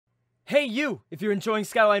Hey you! If you're enjoying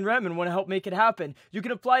Skyline REM and want to help make it happen, you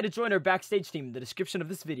can apply to join our backstage team in the description of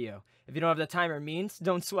this video. If you don't have the time or means,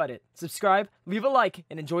 don't sweat it. Subscribe, leave a like,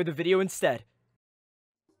 and enjoy the video instead.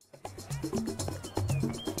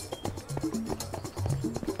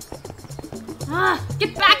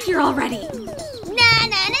 Get back here already! Na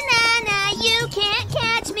na na na na, you can't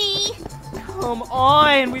catch me! Come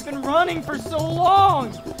on, we've been running for so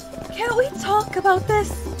long! Can't we talk about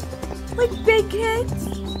this? Like big kids?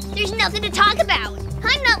 There's nothing to talk about!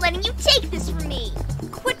 I'm not letting you take this from me!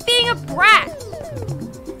 Quit being a brat!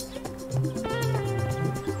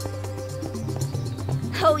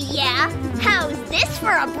 Oh yeah? How's this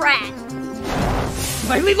for a brat?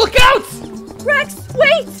 Miley, look out! Rex,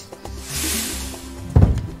 wait!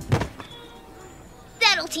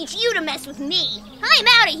 That'll teach you to mess with me! I'm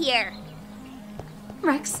out of here!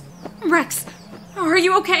 Rex, are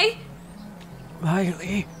you okay?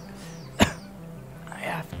 Miley, I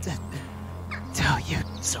have to tell you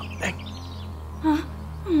something. Huh?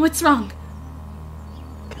 What's wrong?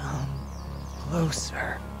 Come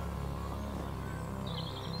closer.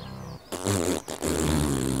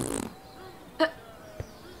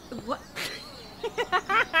 What?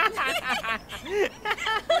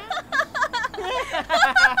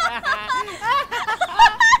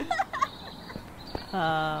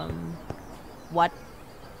 What?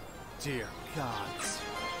 Dear gods,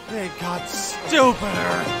 they got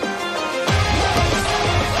stupider!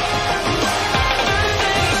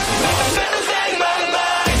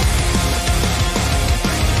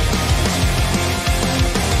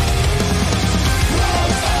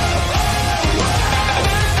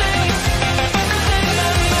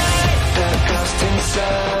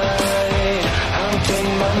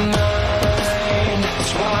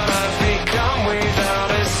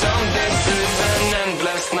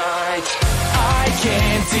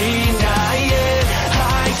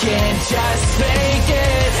 Just fake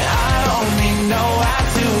it. I only know how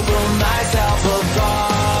to pull myself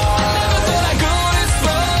apart. I never thought I'd go this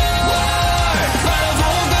far, but I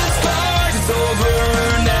pulled the spark. It's over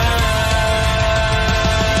now.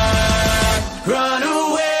 Run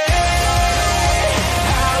away,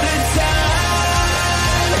 out of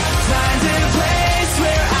time. Find a place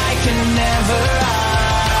where I can never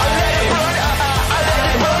hide. I let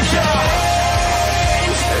it run,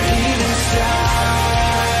 change, or even stop.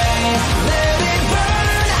 Let it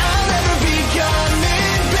burn, I'll never be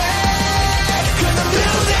coming back. 'Cause I'm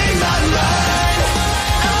losing my mind.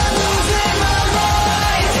 I'm losing my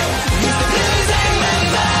mind. I'm losing my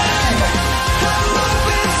mind. I'm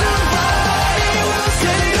hoping somebody will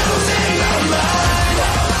say losing my mind.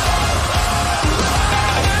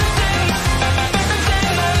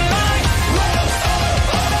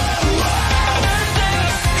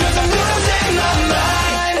 Cause I'm losing my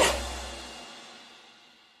mind.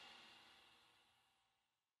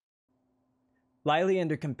 Lily and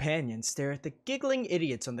her companion stare at the giggling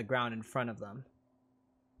idiots on the ground in front of them.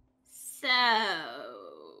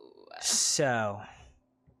 So...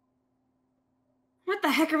 What the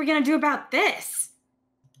heck are we gonna do about this?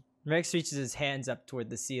 Rex reaches his hands up toward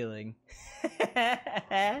the ceiling.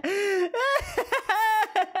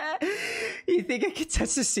 You think I can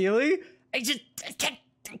touch the ceiling? I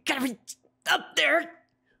gotta reach up there.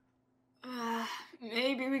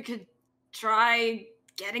 Maybe we could try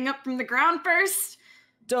getting up from the ground first?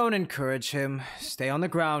 Don't encourage him. Stay on the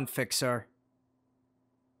ground, Fixer.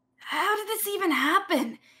 How did this even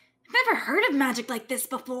happen? I've never heard of magic like this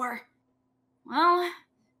before. Well,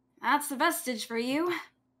 that's the vestige for you.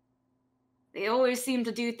 They always seem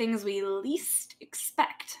to do things we least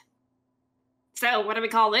expect. So, what do we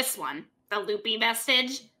call this one? The loopy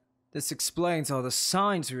vestige? This explains all the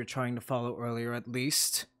signs we were trying to follow earlier, at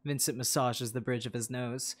least. Vincent massages the bridge of his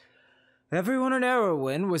nose. Everyone in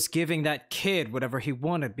Arrowin was giving that kid whatever he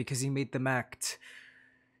wanted because he made them act...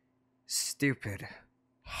 stupid.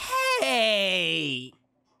 Hey!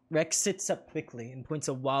 Rex sits up quickly and points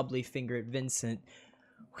a wobbly finger at Vincent.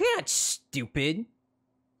 We're not stupid.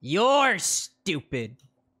 You're stupid.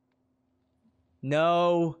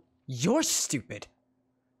 No, you're stupid.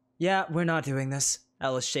 Yeah, we're not doing this.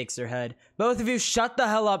 Alice shakes her head. Both of you shut the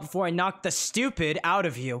hell up before I knock the stupid out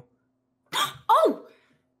of you. Oh!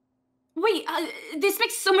 Wait, this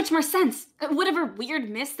makes so much more sense. Whatever weird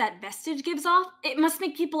mist that vestige gives off, it must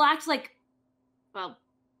make people act like... well...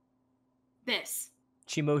 this.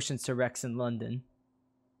 She motions to Rex in London.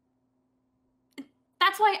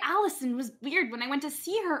 That's why Allison was weird when I went to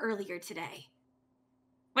see her earlier today.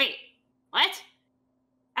 Wait, what?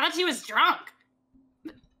 I thought she was drunk.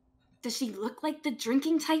 Does she look like the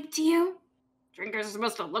drinking type to you? Drinkers are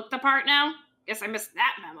supposed to look the part now? Guess I missed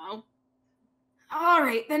that memo.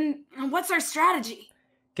 Alright, then what's our strategy?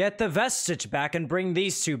 Get the vestige back and bring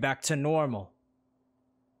these two back to normal.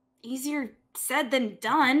 Easier said than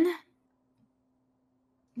done.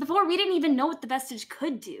 Before, we didn't even know what the vestige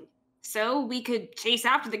could do, so we could chase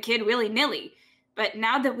after the kid willy-nilly. But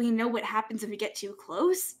now that we know what happens if we get too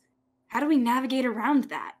close, how do we navigate around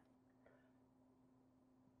that?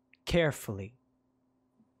 Carefully.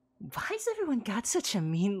 Why's everyone got such a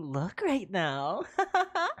mean look right now?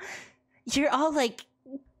 You're all like,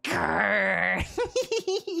 grrr.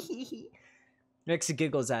 Rex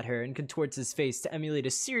giggles at her and contorts his face to emulate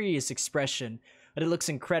a serious expression, but it looks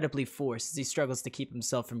incredibly forced as he struggles to keep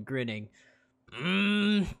himself from grinning.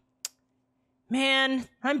 Man,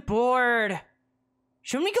 I'm bored.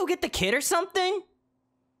 Shouldn't we go get the kid or something?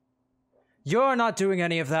 You're not doing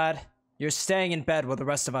any of that. You're staying in bed while the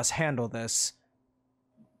rest of us handle this.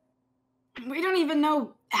 We don't even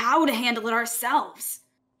know how to handle it ourselves.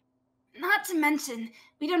 Not to mention,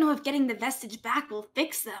 we don't know if getting the vestige back will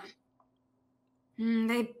fix them.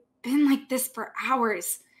 They've been like this for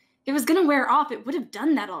hours. If it was gonna wear off, it would have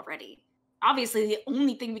done that already. Obviously, the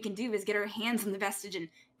only thing we can do is get our hands on the vestige and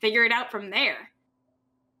figure it out from there.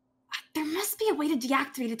 There must be a way to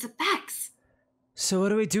deactivate its effects. So what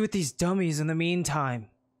do we do with these dummies in the meantime?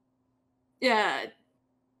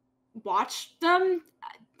 Watch them?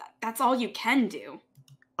 That's all you can do.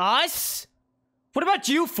 Us? What about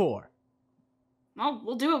you four? Well,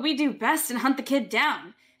 we'll do what we do best and hunt the kid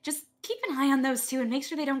down. Just keep an eye on those two and make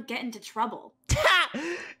sure they don't get into trouble.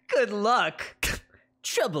 Good luck.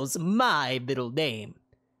 Trouble's my middle name.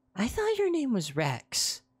 I thought your name was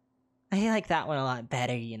Rex. I like that one a lot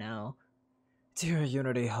better, you know. Dear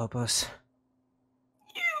Unity, help us.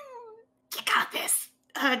 You got this.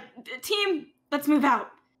 Team, let's move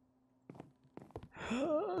out.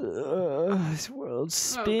 This world's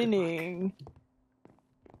spinning.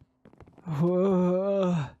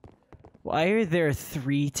 Whoa. Why are there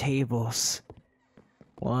 3 tables?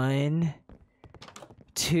 1,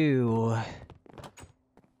 2,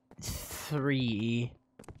 3.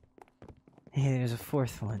 Hey, there's a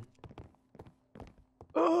 4th one.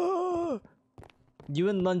 Oh! You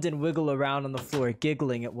and London wiggle around on the floor,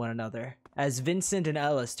 giggling at one another, as Vincent and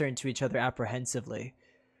Ellis turn to each other apprehensively.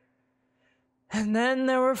 And then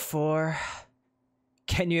there were 4.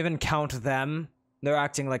 Can you even count them? They're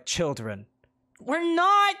acting like children. We're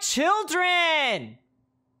not children!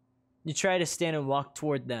 You try to stand and walk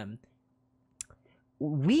toward them.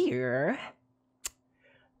 We're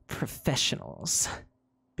professionals.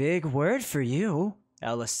 Big word for you.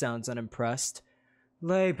 Alice sounds unimpressed.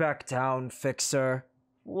 Lay back down, Fixer.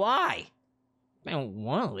 Why? I don't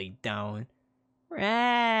want to lay down.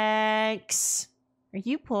 Rex! Are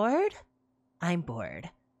you bored? I'm bored.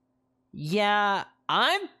 Yeah,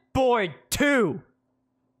 I'm bored too!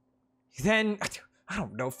 Then, I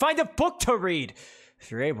don't know, find a book to read!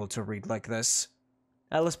 If you're able to read like this.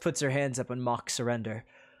 Alice puts her hands up in mock surrender.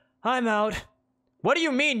 I'm out. What do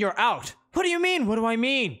you mean you're out? What do you mean, what do I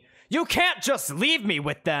mean? You can't just leave me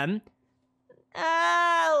with them!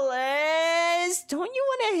 Alice, don't you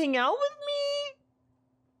want to hang out with me?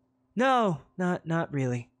 No, not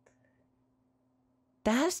really.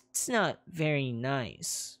 That's not very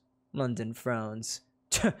nice. London frowns.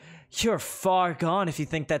 You're far gone if you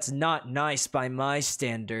think that's not nice by my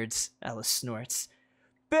standards, Alice snorts.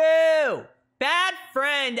 Boo! Bad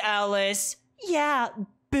friend, Alice! Yeah,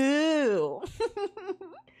 boo!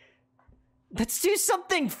 Let's do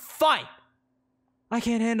something fun! I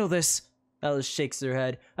can't handle this. Alice shakes her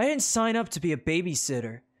head. I didn't sign up to be a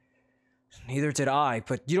babysitter. Neither did I,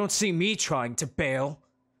 but you don't see me trying to bail.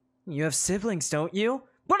 You have siblings, don't you?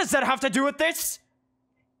 What does that have to do with this?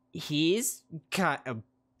 He's got a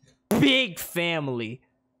big family.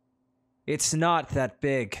 It's not that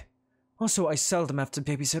big. Also, I seldom have to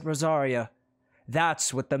babysit Rosaria.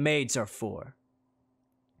 That's what the maids are for.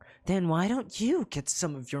 Then why don't you get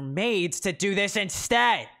some of your maids to do this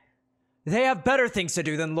instead? They have better things to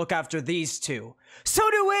do than look after these two. So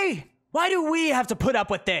do we! Why do we have to put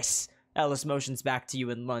up with this? Alice motions back to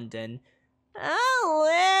you in London. Alice!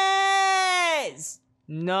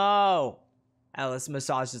 No. Alice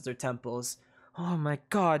massages her temples. Oh my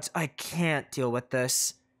god, I can't deal with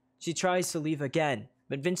this. She tries to leave again,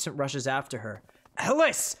 but Vincent rushes after her.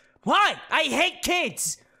 Alice! Why? I hate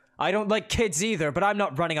kids! I don't like kids either, but I'm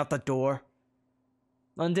not running out the door.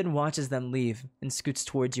 London watches them leave and scoots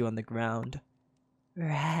towards you on the ground.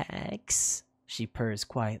 Rex, she purrs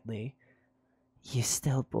quietly. You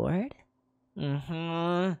still bored?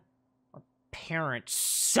 Mm-hmm. Parents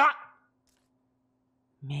suck!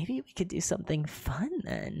 Maybe we could do something fun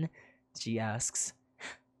then, she asks.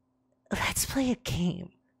 Let's play a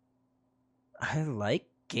game. I like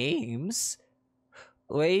games.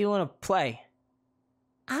 What do you want to play?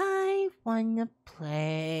 I want to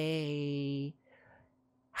play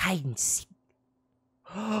hide and seek.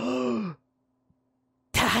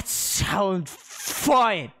 That sounds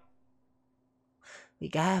fun! We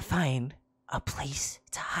gotta find a place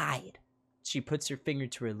to hide. She puts her finger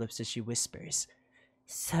to her lips as she whispers,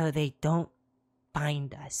 so they don't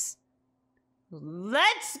find us.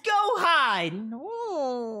 Let's go hide!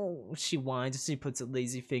 No, she whines as she puts a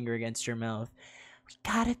lazy finger against her mouth. We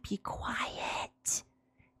gotta be quiet.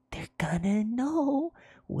 They're gonna know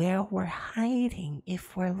where we're hiding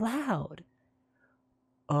if we're loud.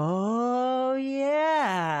 Oh,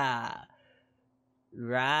 yeah.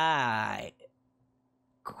 Right.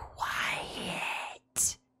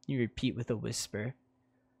 Quiet. You repeat with a whisper.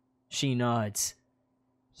 She nods.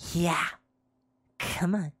 Yeah.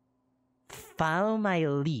 Come on. Follow my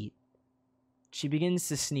lead. She begins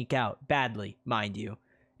to sneak out, badly, mind you,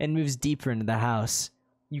 and moves deeper into the house.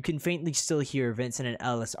 You can faintly still hear Vincent and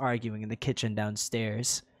Ellis arguing in the kitchen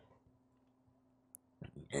downstairs.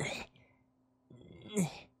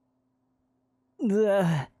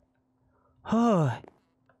 Oh,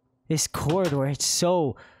 this corridor, it's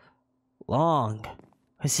so long.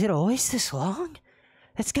 Is it always this long?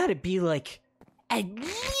 That's gotta be like at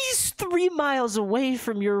least 3 miles away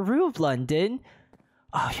from your room, London.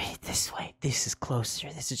 Oh, wait, this way. This is closer.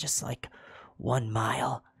 This is just like 1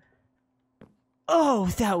 mile. Oh,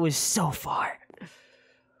 that was so far.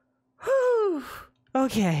 Whew.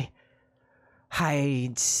 Okay. Hide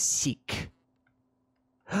and seek.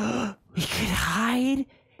 We could hide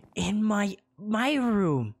in my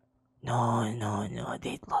room. No,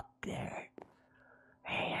 they'd look there.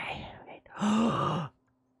 Wait.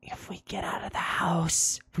 If we get out of the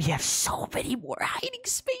house, we have so many more hiding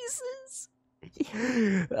spaces.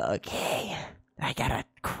 Okay, I gotta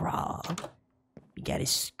crawl. We gotta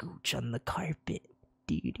scooch on the carpet.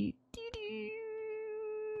 Doo-doo, doo-doo.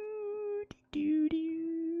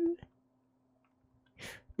 Doo-doo.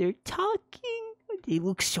 They're talking. They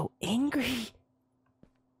look so angry.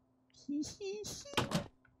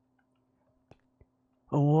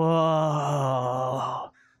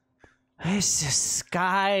 Whoa. It's a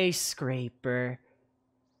skyscraper.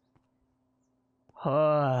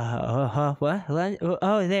 What?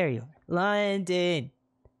 Oh, there you are. London.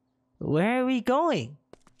 Where are we going?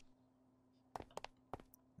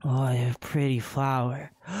 Oh, a pretty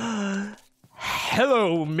flower.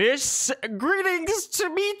 Hello, miss. Greetings to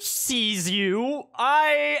meet sees you.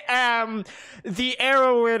 I am the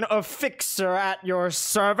heroine of Fixer at your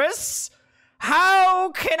service.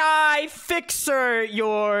 How can I fixer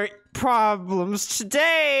your problems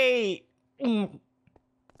today? Good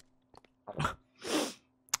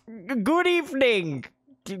evening.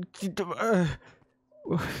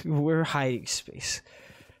 We're hiding space.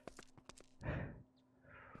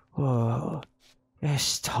 Whoa,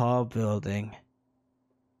 this tall building.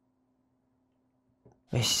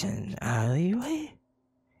 It's an alleyway?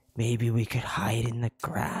 Maybe we could hide in the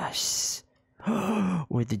grass.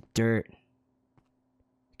 Or the dirt. We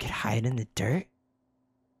could hide in the dirt?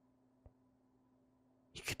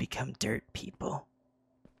 You could become dirt people.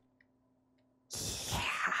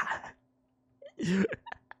 Yeah.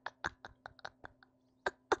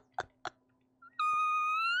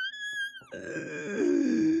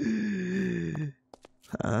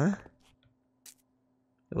 Huh?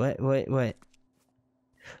 What?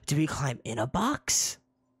 Do we climb in a box?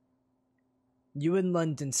 You and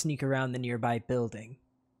London sneak around the nearby building.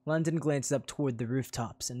 London glances up toward the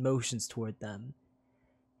rooftops and motions toward them.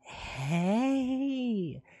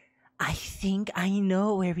 Hey, I think I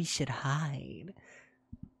know where we should hide.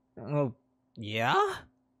 Oh, yeah?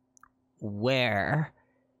 Where?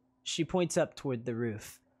 She points up toward the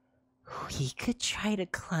roof. We could try to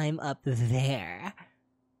climb up there.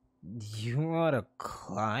 You want to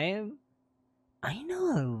climb? I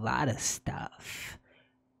know a lot of stuff.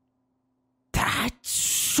 That's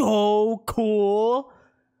so cool!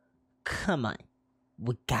 Come on,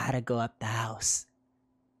 we gotta go up the house.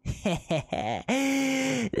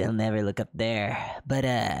 They'll never look up there. But,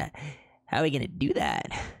 how are we gonna do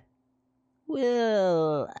that?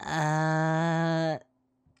 Well,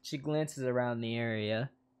 She glances around the area.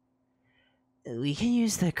 We can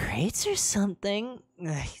use the crates or something.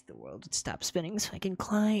 The world would stop spinning so I can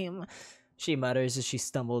climb. She mutters as she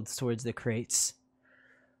stumbles towards the crates.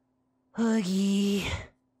 Huggy.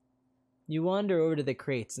 You wander over to the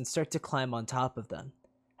crates and start to climb on top of them.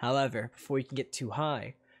 However, before you can get too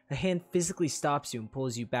high, a hand physically stops you and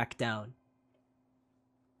pulls you back down.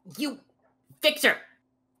 You... Fixer!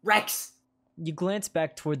 Rex! You glance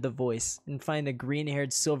back toward the voice and find the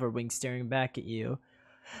green-haired Silverwing staring back at you.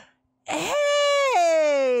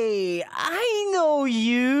 Hey! I know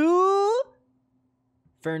you!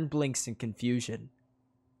 Fern blinks in confusion.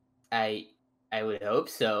 I would hope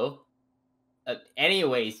so.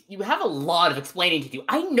 Anyways, you have a lot of explaining to do.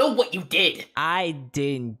 I know what you did! I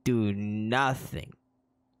didn't do nothing.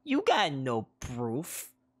 You got no proof.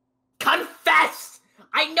 Confess!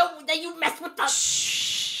 I know that you messed with the—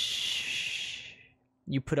 Shh.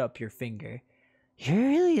 You put up your finger. You're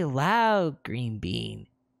really loud, Green Bean.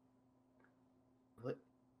 What?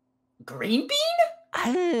 Green Bean?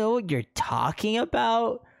 I don't know what you're talking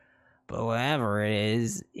about, but whatever it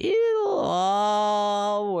is, it'll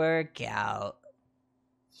all work out.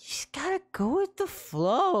 You just gotta go with the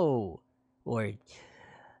flow. Or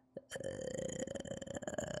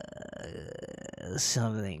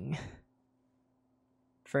something.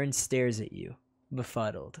 Fern stares at you,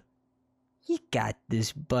 befuddled. You got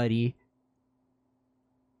this, buddy.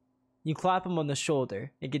 You clap him on the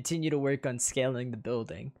shoulder and continue to work on scaling the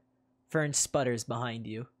building. Fern sputters behind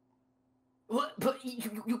you. What? But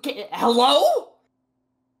you can't— Hello?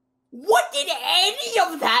 What did any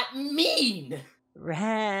of that mean?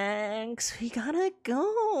 Ranks, we gotta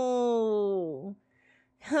go.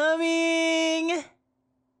 Coming.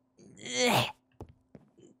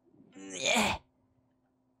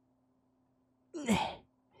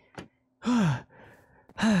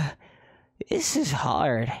 This is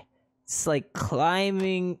hard. It's like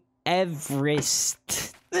climbing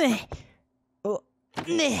Everest.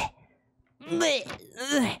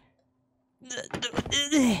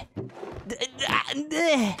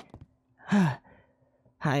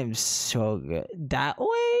 I'm so good. That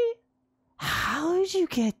way? How did you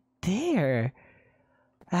get there?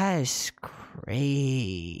 That is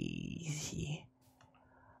crazy.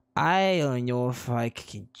 I don't know if I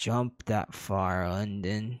can jump that far,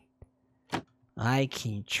 London. I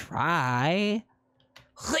can try.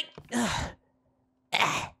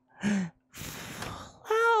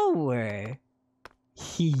 Flower.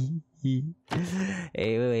 Wait.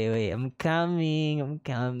 I'm coming.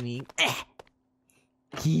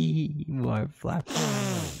 More flower.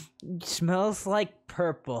 Smells like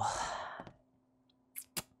purple.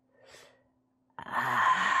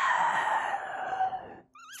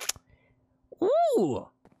 Ooh,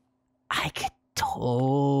 I could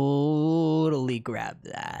totally grab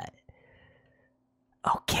that.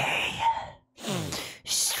 Okay.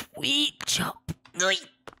 Sweet jump.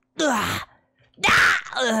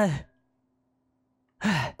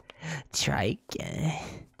 Try again.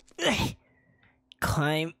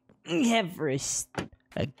 Climb Everest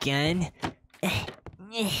again. I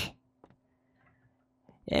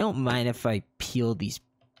don't mind if I peel these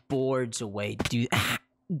boards away, do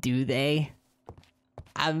they?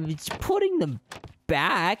 I'm just putting them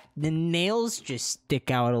back. The nails just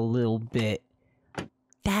stick out a little bit.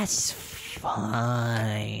 That's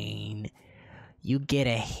fine. You get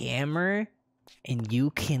a hammer and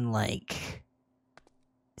you can, like,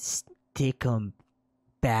 stick them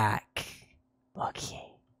back.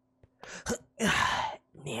 Okay.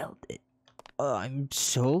 Nailed it. Oh, I'm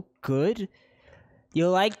so good. You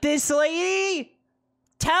like this, lady?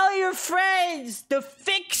 Tell your friends the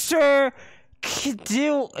fixer can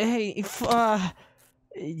do. Hey,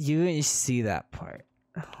 you didn't see that part.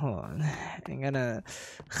 Hold on. I'm gonna.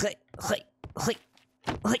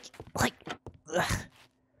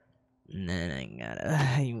 And then I gotta.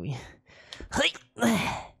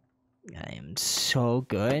 I am so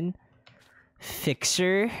good.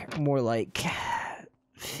 Fixer. More like.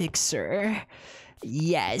 Fixer.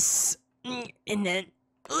 Yes. And then.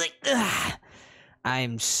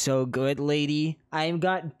 I'm so good, lady. I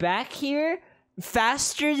got back here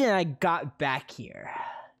faster than I got back here.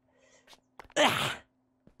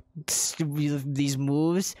 These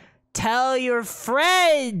moves. Tell your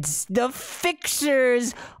friends, the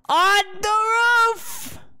fixers on the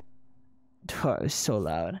roof. Oh, it was so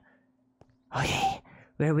loud. Okay,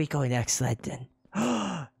 where are we going next, Ledden?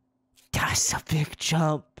 That's a big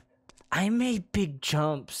jump. I made big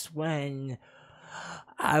jumps when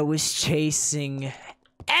I was chasing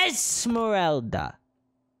Esmeralda.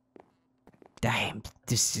 Damn,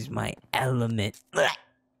 this is my element.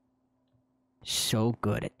 So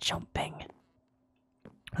good at jumping.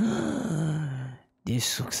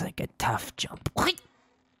 This looks like a tough jump.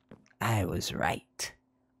 I was right.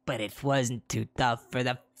 But it wasn't too tough for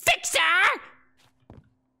the fixer!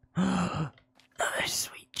 Another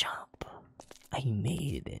sweet jump. I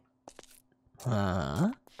made it.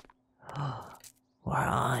 Huh? We're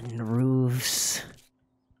on roofs.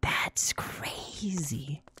 That's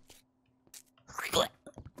crazy.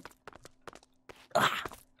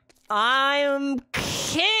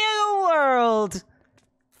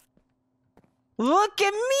 Look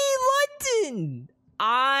at me, London!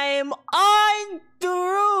 I'm on the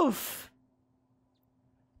roof!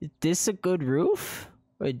 Is this a good roof?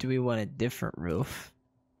 Or do we want a different roof?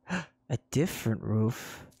 A different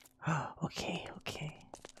roof? Okay.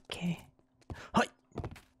 Hi.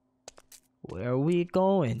 Where are we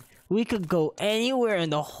going? We could go anywhere in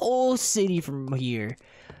the whole city from here,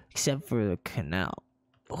 except for the canal.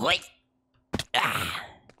 Wait! I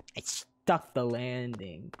stuck the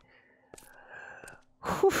landing.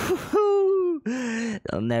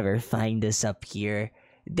 They'll never find us up here.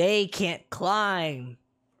 They can't climb.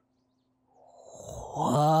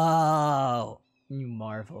 Whoa! You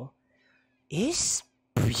marvel. It's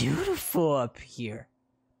beautiful up here.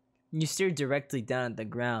 You stare directly down at the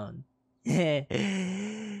ground.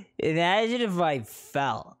 Imagine if I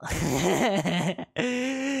fell.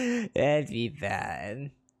 That'd be bad.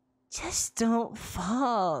 Just don't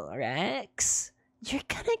fall, Rex. You're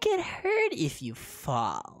gonna get hurt if you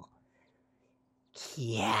fall.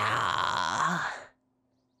 Yeah.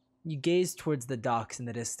 You gaze towards the docks in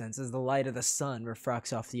the distance as the light of the sun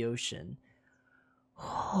refracts off the ocean.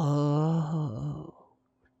 Oh,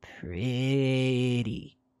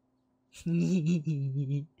 pretty.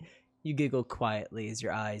 You giggle quietly as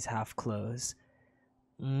your eyes half close.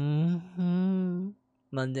 London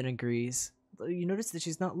agrees, though you notice that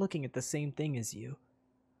she's not looking at the same thing as you.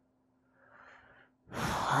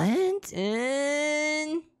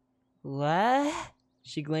 London? What?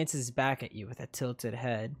 She glances back at you with a tilted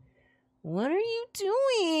head. What are you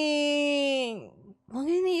doing? Look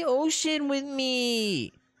in the ocean with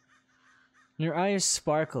me. Your eyes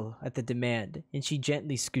sparkle at the demand, and she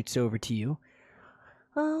gently scoots over to you.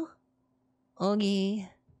 Oh, okay.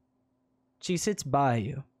 She sits by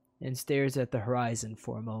you and stares at the horizon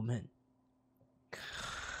for a moment.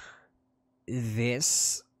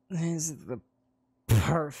 This is the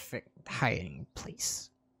perfect hiding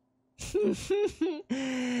place.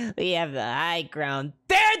 We have the high ground.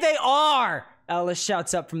 There they are! Ellis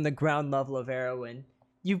shouts up from the ground level of Erwin.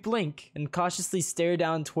 You blink and cautiously stare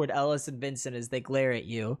down toward Ellis and Vincent as they glare at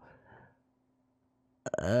you.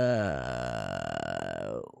 We're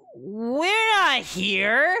not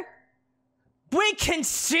here! We can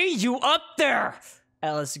see you up there!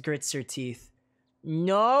 Ellis grits her teeth.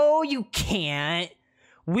 No, you can't.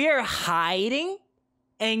 We're hiding,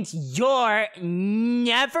 and you're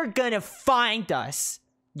never gonna find us,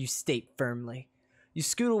 you state firmly. You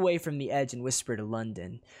scoot away from the edge and whisper to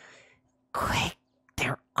London. Quick,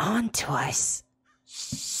 they're on to us.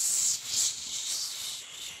 Shh.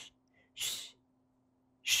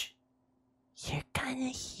 You're gonna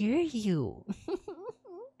hear you.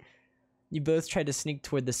 You both try to sneak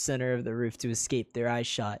toward the center of the roof to escape their eye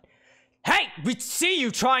shot. Hey, we see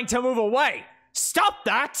you trying to move away! Stop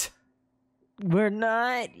that! We're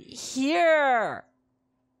not here.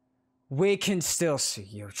 We can still see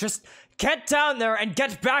you. Just get down there and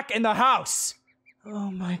get back in the house.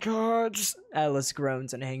 Oh my god. Alice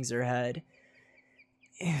groans and hangs her head.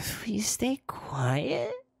 If we stay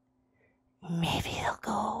quiet, maybe they'll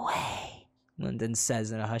go away, London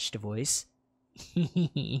says in a hushed voice.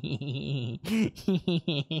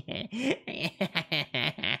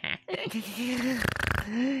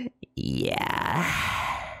 Yeah.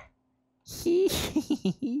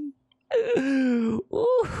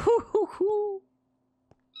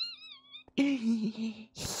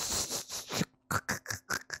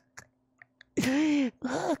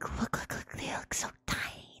 Look, they look so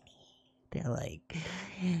tiny. They're like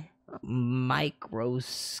microscopic.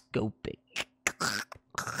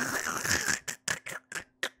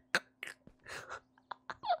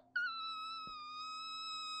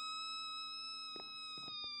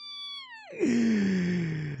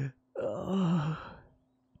 Oh.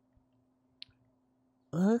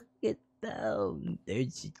 Look at them. They're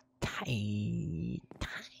just tiny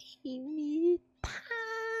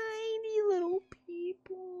little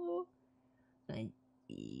people. I'm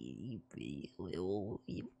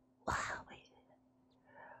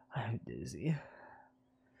dizzy.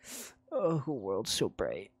 Oh, the world's so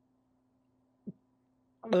bright.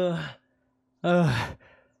 Oh,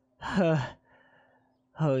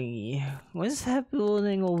 yeah. What's that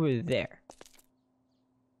building over there?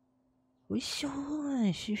 There's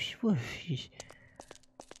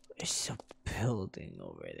a building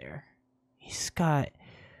over there. He's got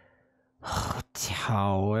a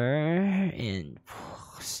tower and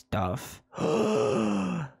stuff.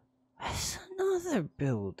 That's another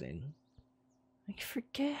building. I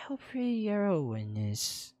forget how pretty Erwin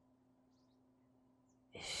is.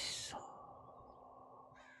 It's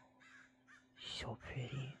so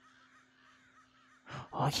pretty.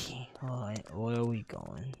 Okay, alright, where are we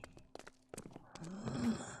going?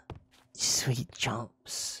 Sweet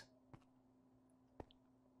jumps.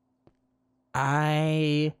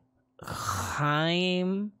 I'm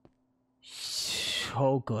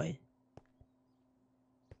so good.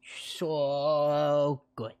 So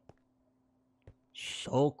good.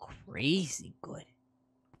 So crazy good.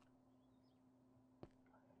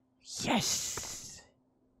 Yes.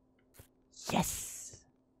 Yes.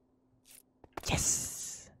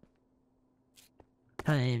 Yes.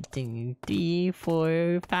 I'm thinking 3,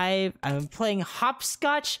 4, 5. I'm playing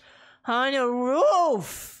hopscotch on a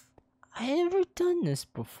roof. I never done this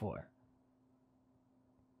before.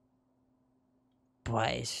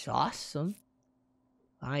 But it's awesome.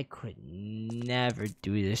 I could never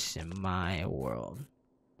do this in my world.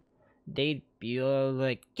 They'd be all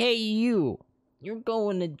like, hey you're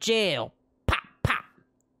going to jail. Pop, pop.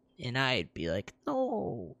 And I'd be like,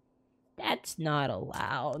 no, that's not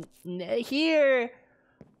allowed. Here,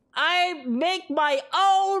 I make my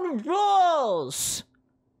own rules.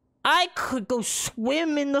 I could go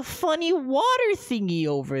swim in the funny water thingy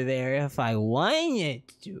over there if I wanted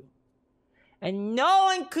to. And no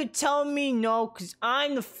one could tell me no, because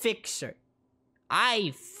I'm the fixer.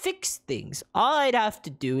 I fix things. All I'd have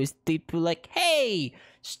to do is they'd be like, hey,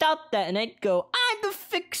 stop that. And I'd go, I'm the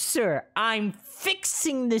fixer. I'm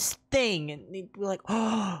fixing this thing. And they'd be like,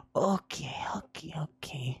 oh, okay.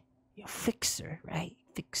 You're fixer, right?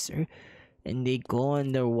 Fixer. And they'd go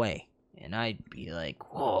on their way. And I'd be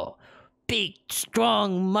like, whoa, big,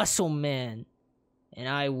 strong muscle man. And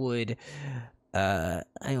I would... I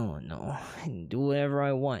don't know. I can do whatever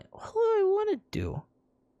I want. What do I want to do?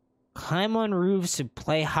 Climb on roofs and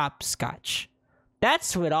play hopscotch.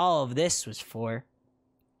 That's what all of this was for.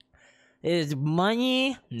 Is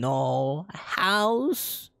money? No. A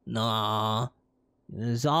house? No. It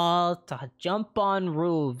was all to jump on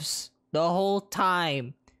roofs the whole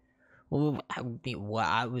time. With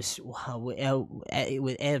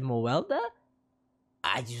Esmeralda,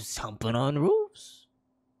 I just jumping on roofs.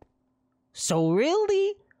 So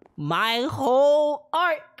really, my whole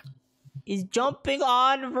arc is jumping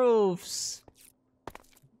on roofs.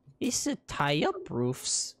 It's to tie up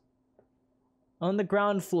roofs. On the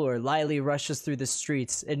ground floor, Lily rushes through the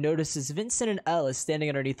streets and notices Vincent and Ella standing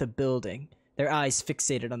underneath a building, their eyes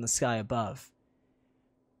fixated on the sky above.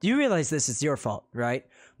 Do you realize this is your fault, right?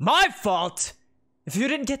 My fault? If you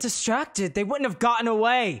didn't get distracted, they wouldn't have gotten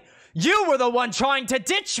away. You were the one trying to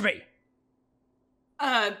ditch me!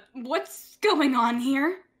 What's going on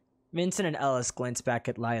here? Vincent and Ellis glance back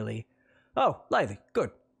at Lily. Oh, Lily, good.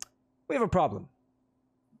 We have a problem.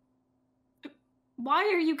 Why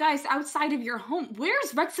are you guys outside of your home?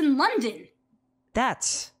 Where's Rex in London?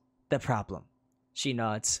 That's the problem. She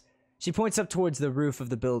nods. She points up towards the roof of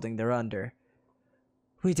the building they're under.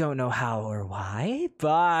 We don't know how or why,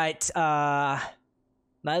 but,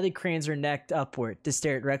 Lily cranes her neck upward to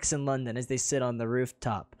stare at Rex in London as they sit on the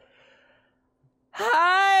rooftop.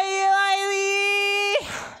 Hi, Lily!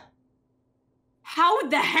 How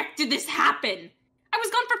the heck did this happen? I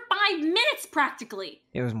was gone for 5 minutes, practically.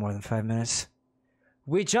 It was more than 5 minutes.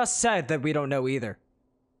 We just said that we don't know either.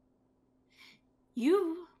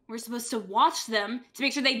 You were supposed to watch them to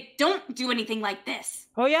make sure they don't do anything like this.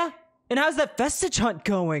 Oh yeah? And how's that vestige hunt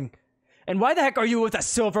going? And why the heck are you with a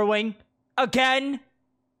Silverwing? Again?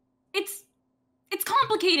 It's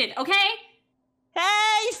complicated, okay?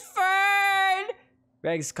 Hey, Fern!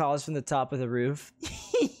 Rex calls from the top of the roof.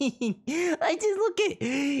 I just look at...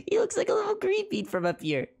 He looks like a little creepy from up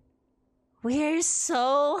here. We're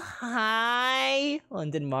so high.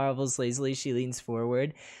 London marvels lazily. She leans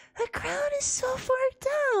forward. The ground is so far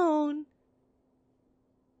down.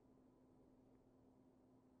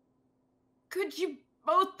 Could you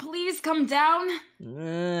both please come down?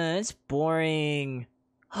 It's boring.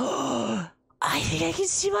 I think I can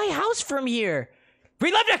see my house from here.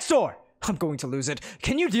 We live next door! I'm going to lose it.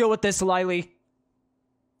 Can you deal with this, Lily?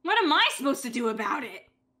 What am I supposed to do about it?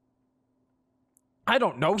 I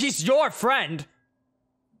don't know. He's your friend.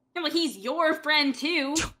 Yeah, well, he's your friend,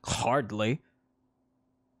 too. Hardly.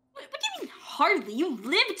 What do you mean, hardly? You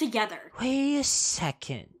live together. Wait a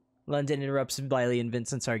second. London interrupts Lily and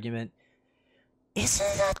Vincent's argument.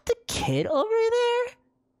 Isn't that the kid over there?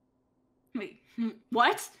 Wait,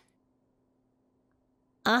 what?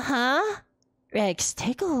 Uh-huh. Rex,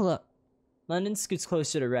 take a look. London scoots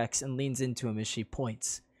closer to Rex and leans into him as she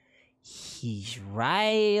points. He's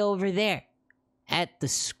right over there. At the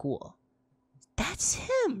school. That's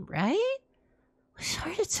him, right? It's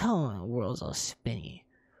hard to tell when the world's all spinny.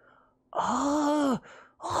 Oh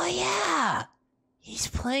yeah! He's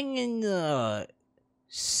playing in the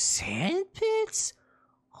sand pits?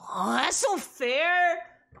 Oh, that's so fair!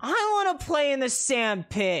 I want want to play in the sand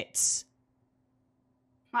pits.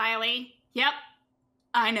 Miley. Yep.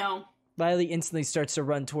 I know. Riley instantly starts to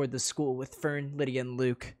run toward the school with Fern, Lydia, and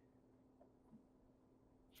Luke.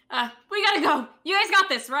 We gotta go. You guys got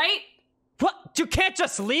this, right? What? You can't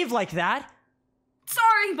just leave like that!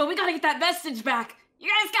 Sorry, but we gotta get that vestige back. You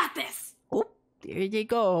guys got this. Oh, there they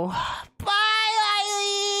go. Bye,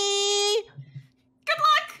 Riley! Good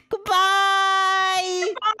luck!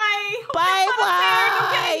 Goodbye! Bye! Bye-bye!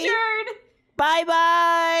 Don't get injured!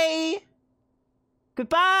 Bye-bye!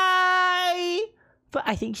 Goodbye! But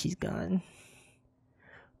I think she's gone.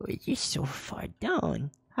 We're just so far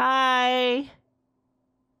down. Hi!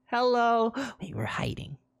 Hello! Wait, we're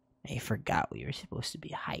hiding. I forgot we were supposed to be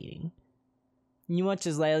hiding. You watch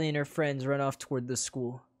as Riley and her friends run off toward the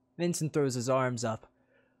school. Vincent throws his arms up.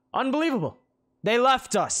 Unbelievable! They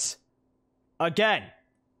left us! Again!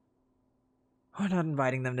 We're not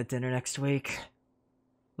inviting them to dinner next week.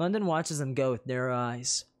 London watches them go with narrow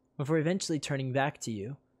eyes, before eventually turning back to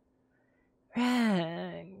you.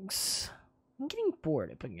 Rags, I'm getting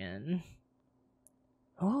bored up again.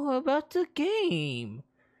 Oh, about the game.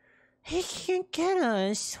 He can't get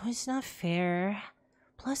us, so it's not fair.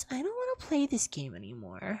 Plus, I don't want to play this game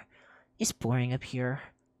anymore. It's boring up here.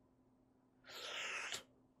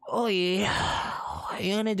 Oh yeah, what are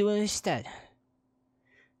you gonna do instead?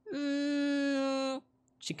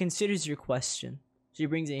 She considers your question. She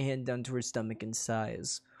brings a hand down to her stomach and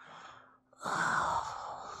sighs.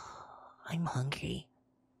 I'm hungry.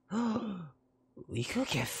 We could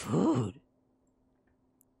get food.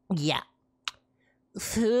 Yeah.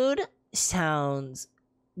 Food sounds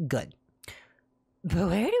good. But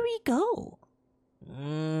where do we go?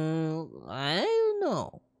 I don't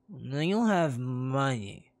know. I don't have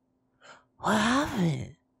money. What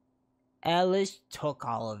happened? Alice took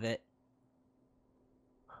all of it.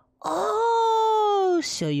 Oh,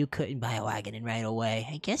 so you couldn't buy a wagon right away.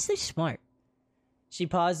 I guess they're smart. She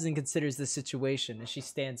pauses and considers the situation as she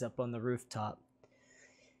stands up on the rooftop.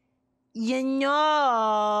 You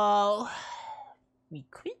know, we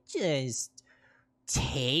could just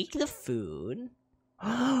take the food.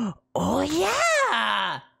 Oh,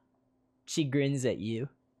 yeah! She grins at you.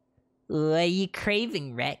 What are you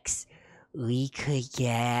craving, Rex? We could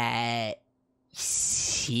get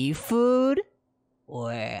seafood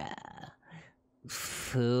or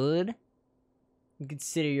food.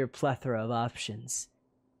 Consider your plethora of options.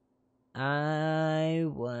 I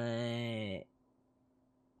want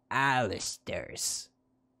Alistair's.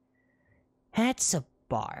 That's a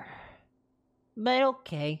bar. But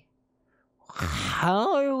okay.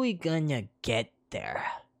 How are we gonna get there?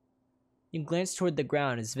 You glance toward the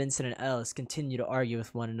ground as Vincent and Alice continue to argue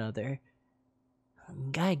with one another.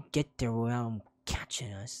 We gotta get there without them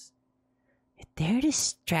catching us. If they're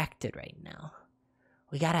distracted right now,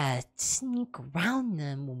 we gotta sneak around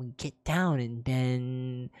them when we get down and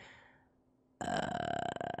then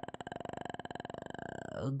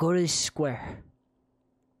go to the square.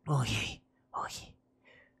 Okay.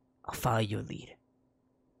 I'll follow your lead.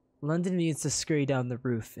 London begins to scurry down the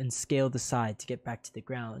roof and scale the side to get back to the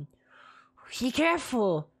ground. Be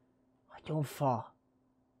careful! Don't fall.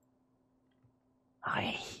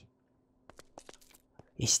 Alright.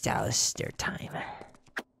 It's Alistair time.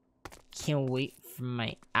 Can't wait for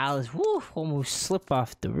my Alice. Woo! Almost slip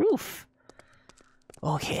off the roof.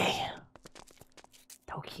 Okay.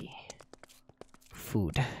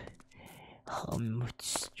 Food.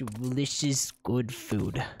 It's delicious, good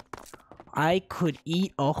food. I could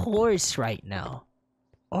eat a horse right now.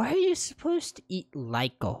 Or are you supposed to eat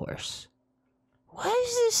like a horse? Why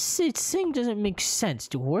is this thing doesn't make sense?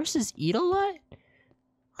 Do horses eat a lot?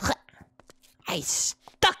 I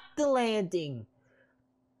stuck the landing.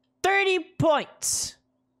 30 points.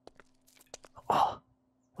 Oh,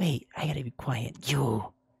 wait, I gotta be quiet.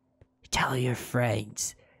 You, tell your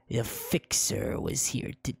friends the fixer was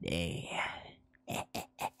here today.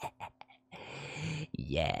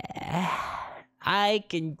 Yeah, I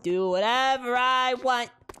can do whatever I want.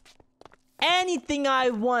 Anything I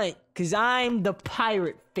want, because I'm the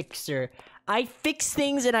pirate fixer. I fix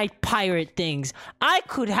things and I pirate things. I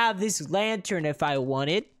could have this lantern if I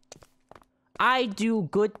wanted. I do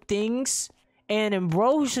good things. And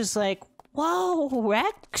Ambrosia's like, whoa,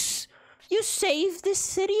 Rex, you saved the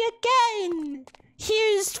city again.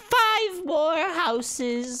 Here's 5 more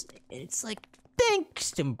houses. And it's like,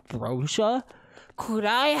 thanks, Ambrosia. Could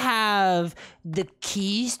I have the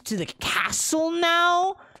keys to the castle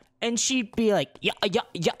now? And she'd be like, yeah.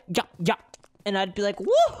 And I'd be like,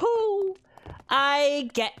 woohoo! I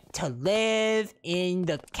get to live in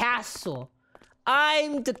the castle.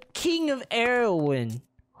 I'm the king of Erwin.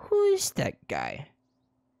 Who is that guy?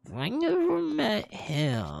 I never met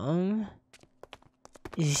him.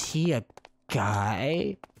 Is he a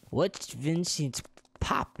guy? What's Vincent's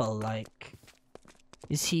papa like?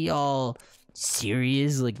 Is he all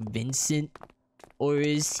serious like Vincent? Or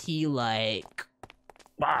is he like,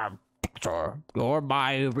 Victor, you're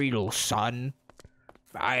my real son.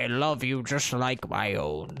 I love you just like my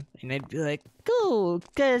own. And I'd be like, cool,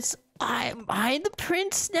 cause I'm the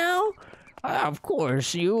prince now? Of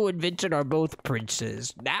course, you and Vincent are both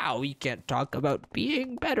princes. Now we can't talk about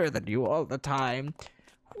being better than you all the time.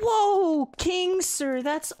 Whoa, King Sir,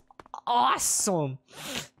 that's awesome.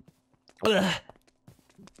 That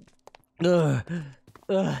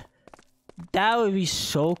would be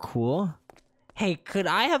so cool. Hey, could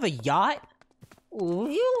I have a yacht?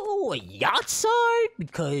 You a yacht, sir?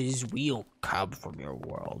 Because we don't come from your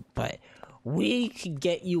world, but we could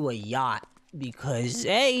get you a yacht. Because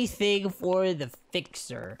anything for the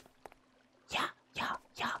fixer. Yeah.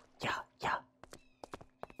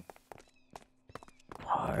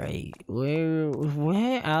 Alright,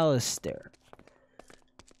 where Alistair?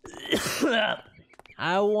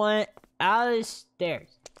 I want Alistair.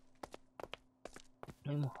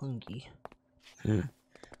 I'm hungry.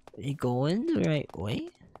 We going the right way?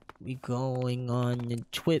 We going on the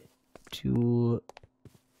trip to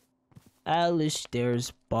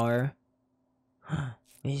Alistair's bar. What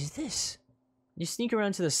is this? You sneak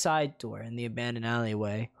around to the side door in the abandoned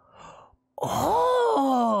alleyway.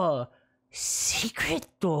 Oh! Secret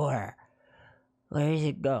door! Where does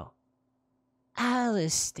it go?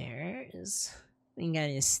 Alistair's. We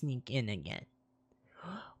gotta sneak in again.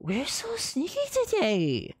 We're so sneaky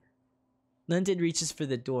today! London reaches for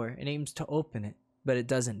the door and aims to open it, but it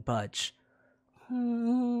doesn't budge.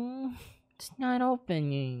 It's not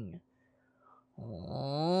opening.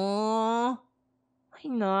 Oh, why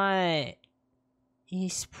not?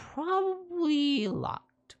 It's probably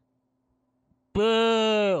locked.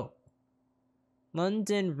 Boo!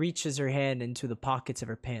 London reaches her hand into the pockets of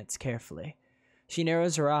her pants carefully. She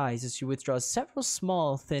narrows her eyes as she withdraws several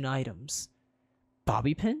small, thin items.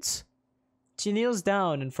 Bobby pins? She kneels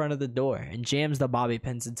down in front of the door and jams the bobby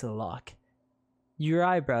pins into the lock. Your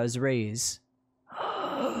eyebrows raise.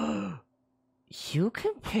 You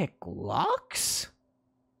can pick locks?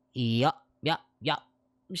 Yup.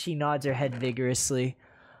 She nods her head vigorously.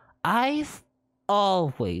 I've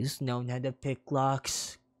always known how to pick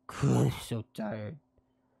locks. I'm so tired.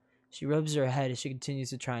 She rubs her head as she continues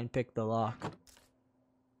to try and pick the lock.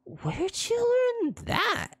 Where'd you learn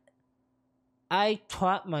that? I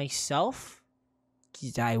taught myself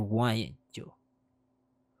because I wanted to.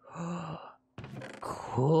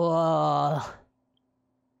 Cool.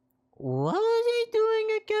 What was I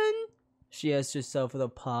doing again? She asks herself with a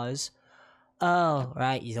pause. Oh,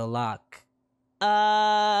 right, the lock.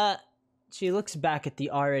 She looks back at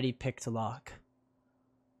the already picked lock.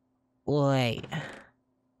 Wait.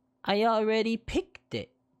 I already picked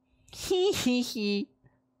it. Hee.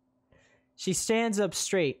 She stands up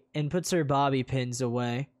straight and puts her bobby pins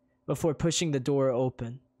away before pushing the door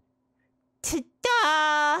open.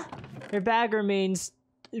 Ta-da! Her bag remains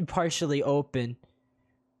partially open,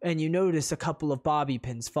 and you notice a couple of bobby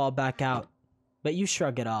pins fall back out, but you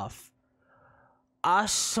shrug it off.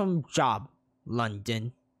 Awesome job,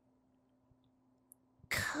 London.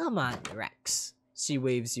 Come on, Rex. She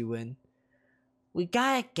waves you in. We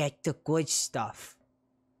gotta get the good stuff.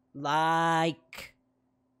 Like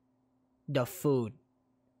the food.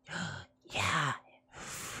 Yeah,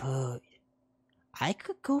 food. I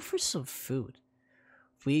could go for some food.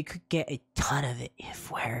 We could get a ton of it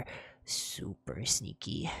if we're super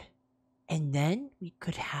sneaky. And then we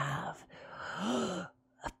could have a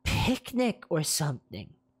picnic or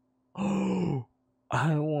something. Oh,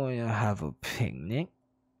 I want to have a picnic.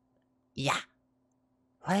 Yeah.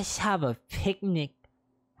 Let's have a picnic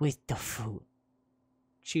with the food.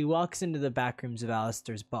 She walks into the back rooms of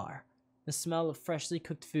Alistair's bar. The smell of freshly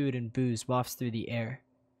cooked food and booze wafts through the air.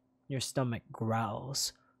 Your stomach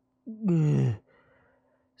growls. Ugh.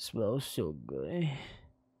 Smells so good.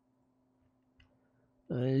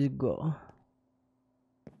 Let's go.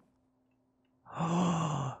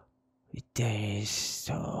 Oh, it is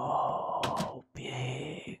so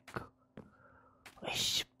big.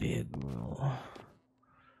 It's big, bro.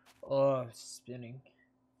 Oh, it's spinning.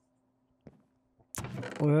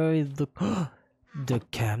 Where is the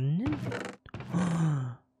cabinet?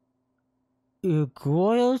 A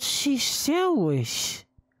grilled cheese sandwich.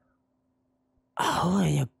 I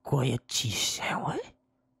want a grilled cheese sandwich.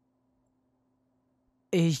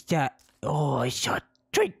 Is that? Oh, it's a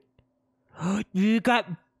treat. You got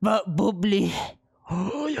bubbly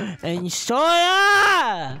and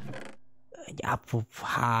soda. apple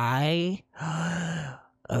pie.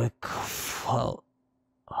 A quote.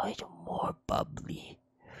 Or more bubbly.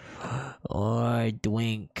 Or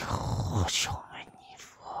drink so many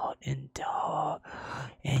food and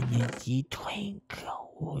energy drink.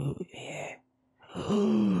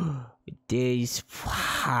 This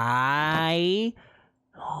pie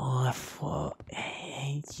or for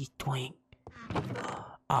energy drink.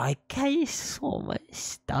 I got so much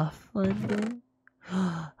stuff on them.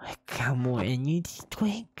 I got more energy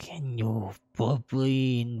drink and you're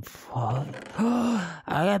bubbly and fun. I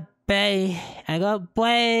got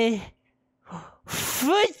bread.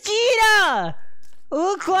 Fujita!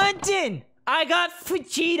 Look, London! I got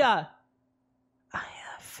Fujita! I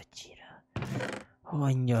have Fujita.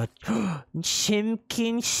 On your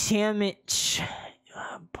chimkin sandwich.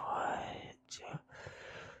 Oh, boy.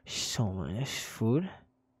 So much food.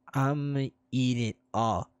 I'm gonna eat it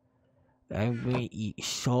all. I'm gonna eat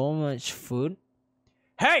so much food.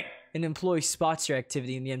 Hey! An employee spots your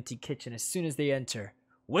activity in the empty kitchen as soon as they enter.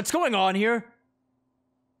 What's going on here?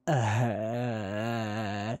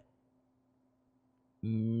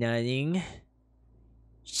 Nothing.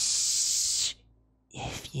 Shh.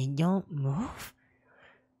 If you don't move,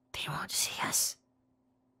 they won't see us.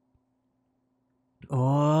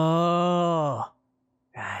 Oh.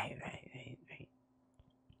 Right.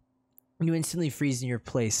 You instantly freeze in your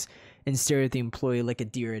place and stare at the employee like a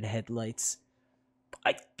deer in headlights.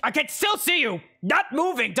 I can still see you! Not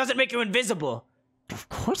moving doesn't make you invisible! Of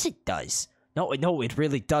course it does. No, it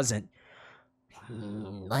really doesn't.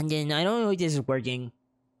 London, I don't know if this is working.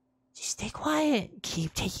 Just stay quiet.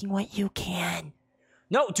 Keep taking what you can.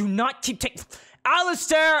 No, do not keep taking...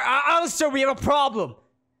 Alistair, we have a problem!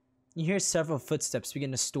 You hear several footsteps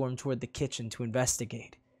begin to storm toward the kitchen to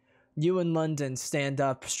investigate. You and London stand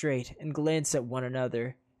up straight and glance at one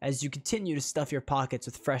another as you continue to stuff your pockets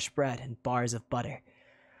with fresh bread and bars of butter.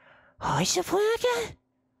 Oh, is it again?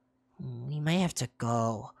 We may have to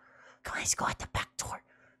go. Come on, let's go out the back door.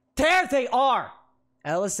 There they are!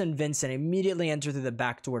 Alice and Vincent immediately enter through the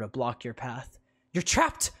back door to block your path. You're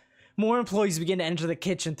trapped! More employees begin to enter the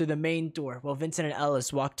kitchen through the main door while Vincent and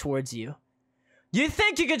Alice walk towards you. You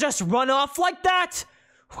think you could just run off like that?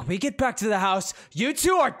 When we get back to the house, you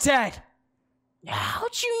two are dead!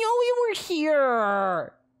 How'd you know we were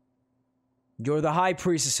here? You're the High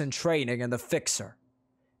Priestess in training and the Fixer.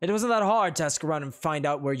 It wasn't that hard to ask around and find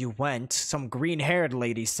out where you went, some green-haired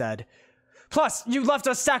lady said. Plus, you left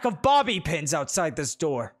a stack of bobby pins outside this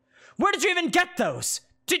door. Where did you even get those?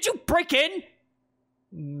 Did you break in?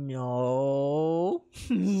 No.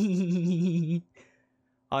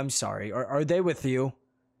 I'm sorry, are they with you?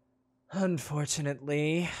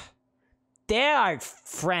 Unfortunately. They are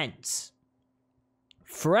friends.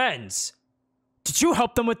 Friends? Did you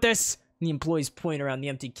help them with this? The employees point around the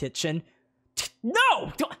empty kitchen.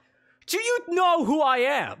 No! Do you know who I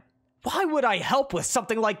am? Why would I help with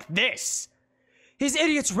something like this? These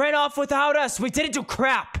idiots ran off without us. We didn't do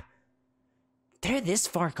crap. They're this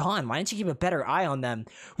far gone. Why don't you keep a better eye on them?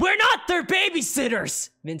 We're not their babysitters!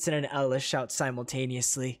 Vincent and Alice shout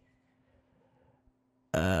simultaneously.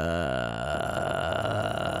 As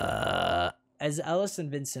Alice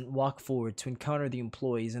and Vincent walk forward to encounter the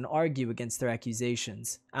employees and argue against their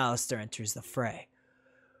accusations, Alistair enters the fray.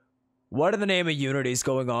 What in the name of unity is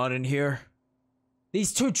going on in here?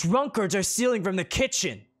 These two drunkards are stealing from the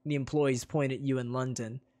kitchen. The employees point at you in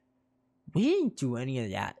London. We didn't do any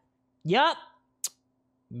of that. Yup.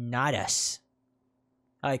 Not us.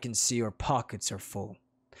 I can see your pockets are full.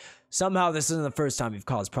 Somehow this isn't the first time you've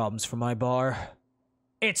caused problems for my bar.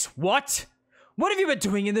 It's what? What have you been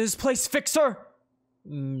doing in this place, Fixer?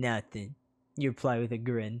 Nothing. You reply with a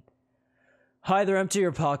grin. Either empty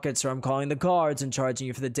your pockets or I'm calling the guards and charging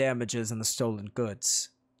you for the damages and the stolen goods.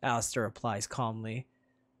 Alistair replies calmly.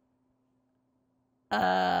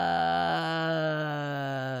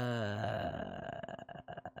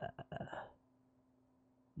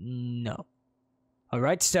 No.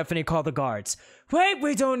 Alright, Stephanie, call the guards. Wait,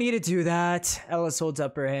 we don't need to do that. Alice holds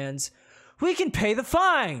up her hands. We can pay the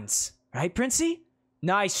fines. Right, Princey?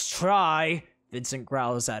 Nice try. Vincent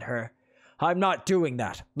growls at her. I'm not doing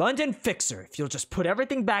that. London, Fixer, if you'll just put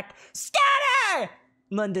everything back. Scatter!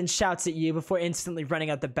 London shouts at you before instantly running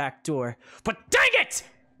out the back door. But dang it!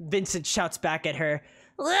 Vincent shouts back at her.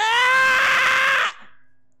 Ah!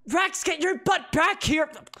 Rex, get your butt back here!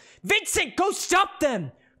 Vincent, go stop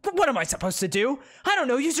them! But what am I supposed to do? I don't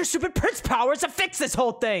know, use your stupid prince powers to fix this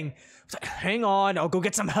whole thing! Hang on, I'll go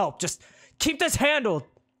get some help. Just keep this handled.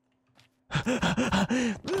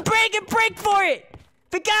 Break for it!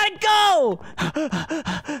 We gotta go!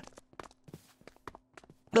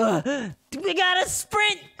 We gotta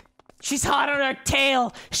sprint! She's hot on our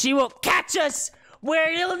tail. She will catch us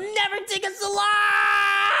where it'll never take us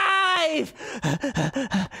alive.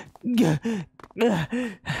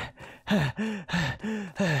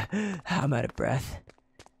 I'm out of breath.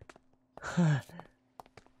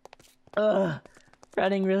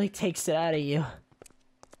 Running really takes it out of you.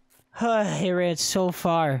 He ran so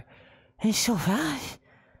far. And so fast.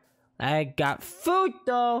 I got food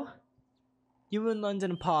though. You and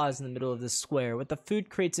London pause in the middle of the square with the food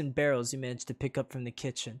crates and barrels you managed to pick up from the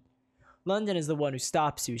kitchen. London is the one who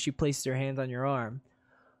stops you. She places her hand on your arm.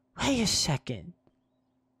 Wait a second.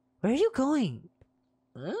 Where are you going?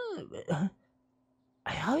 I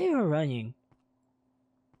thought you were running.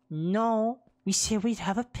 No, we said we'd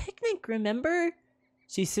have a picnic, remember?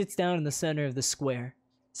 She sits down in the center of the square.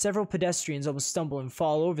 Several pedestrians almost stumble and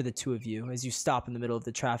fall over the two of you as you stop in the middle of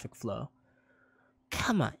the traffic flow.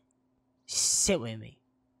 Come on, sit with me.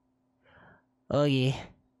 Oh yeah.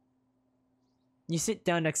 You sit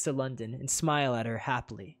down next to London and smile at her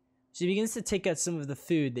happily. She begins to take out some of the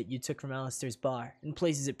food that you took from Alistair's bar and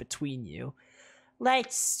places it between you.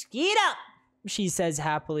 Let's eat up, she says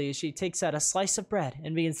happily as she takes out a slice of bread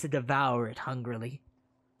and begins to devour it hungrily.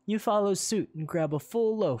 You follow suit and grab a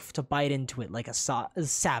full loaf to bite into it like a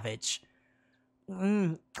savage.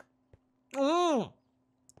 This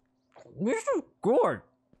is good.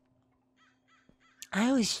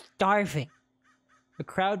 I was starving. A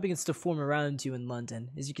crowd begins to form around you in London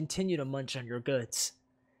as you continue to munch on your goods.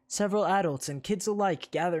 Several adults and kids alike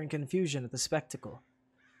gather in confusion at the spectacle.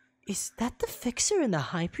 Is that the Fixer and the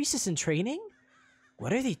High Priestess in training?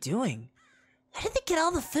 What are they doing? How did they get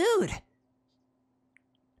all the food?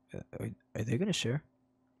 Are they gonna share?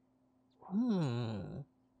 We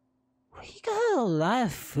got a lot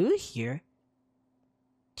of food here.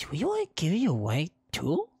 Do we want to give you away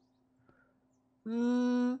too?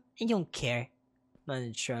 I don't care.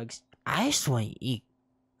 London shrugs. I just want to eat.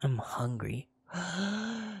 I'm hungry.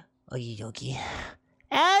 Okie dokie.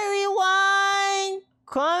 Everyone,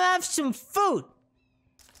 come have some food.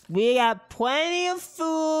 We got plenty of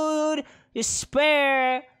food to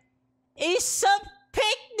spare. It's a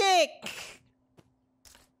picnic.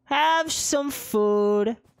 Have some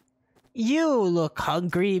food. You look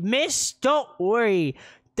hungry, miss. Don't worry.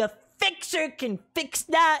 The Fixer can fix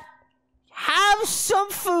that. Have some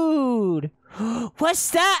food.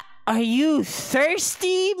 What's that? Are you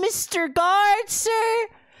thirsty, Mr. Guard, sir?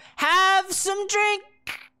 Have some drink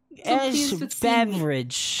and some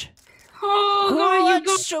beverage. Oh, Who are you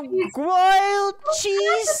wants a grilled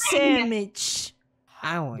cheese sandwich?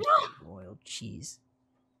 I want royal cheese.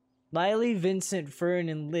 Miley, Vincent, Fern,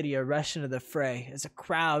 and Lydia rush into the fray as a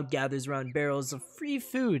crowd gathers around barrels of free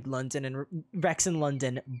food Rex and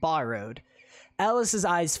London borrowed. Alice's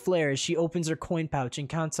eyes flare as she opens her coin pouch and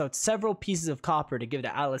counts out several pieces of copper to give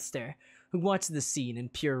to Alistair, who watches the scene in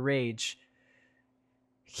pure rage.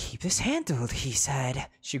 Keep this handled, he said.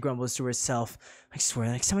 She grumbles to herself. I swear,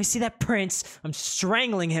 next time I see that prince, I'm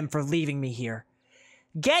strangling him for leaving me here.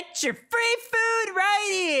 Get your free food right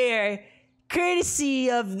here! Courtesy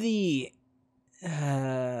of the... You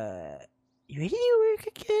ready to work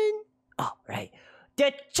again? Oh, right.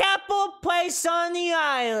 The chapel place on the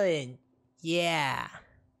island! Yeah.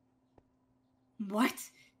 What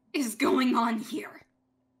is going on here?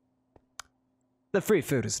 The free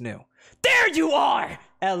food is new. There you are!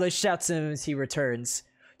 Ellis shouts at him as he returns.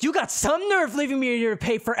 You got some nerve leaving me here to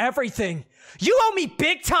pay for everything. You owe me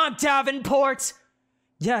big time, Davenport!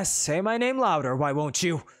 Yes, say my name louder, why won't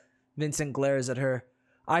you? Vincent glares at her.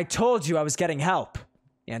 I told you I was getting help.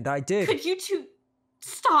 And I did. Could you two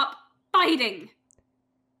stop fighting?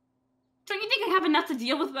 Don't you think I have enough to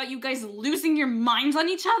deal with about you guys losing your minds on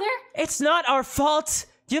each other? It's not our fault.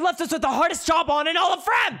 You left us with the hardest job on in all of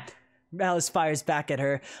REM! Alice fires back at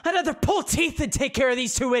her. I'd rather pull teeth than take care of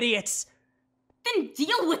these two idiots. Then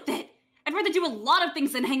deal with it. I'd rather do a lot of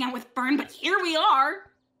things than hang out with Fern, but here we are.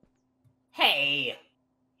 Hey!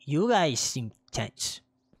 You guys seem tense.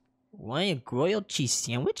 Want a grilled cheese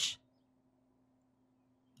sandwich?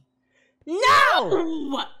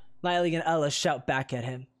 No! Lily and Ella shout back at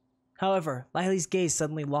him. However, Lily's gaze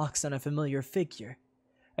suddenly locks on a familiar figure.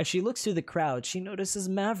 As she looks through the crowd, she notices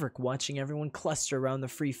Maverick watching everyone cluster around the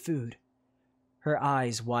free food. Her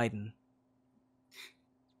eyes widen.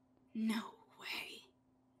 No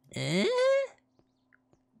way.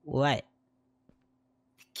 What?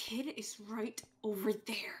 The kid is right over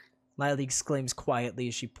there. Lily exclaims quietly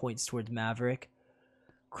as she points toward Maverick.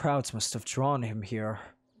 Crowds must have drawn him here.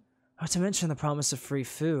 Not to mention the promise of free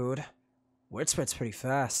food. Word spreads pretty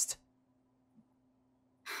fast.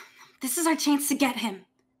 This is our chance to get him.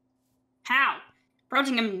 How?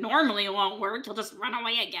 Approaching him normally won't work. He'll just run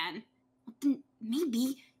away again. then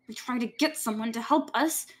maybe we try to get someone to help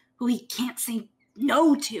us who he can't say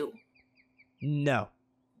no to. No.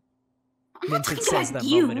 I'm not Vincent talking says about that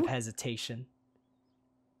you. moment of hesitation.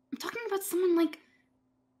 I'm talking about someone like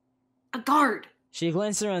a guard. She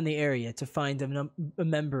glances around the area to find a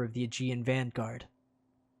member of the Aegean Vanguard.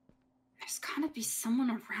 There's gotta be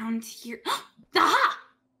someone around here. Ah!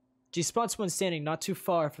 She spots one standing not too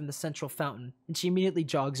far from the central fountain, and she immediately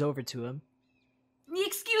jogs over to him.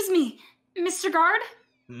 Excuse me, Mr. Guard?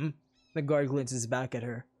 The guard glances back at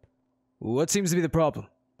her. What seems to be the problem?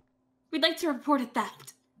 We'd like to report a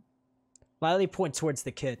theft. Lily points towards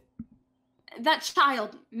the kid. That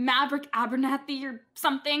child, Maverick Abernathy or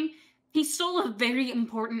something, he stole a very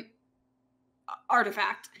important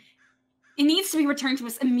artifact. It needs to be returned to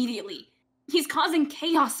us immediately. He's causing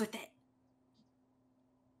chaos with it.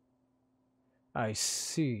 I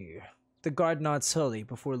see. The guard nods slowly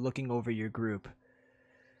before looking over your group.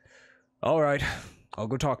 Alright, I'll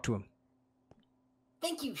go talk to him.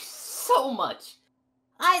 Thank you so much.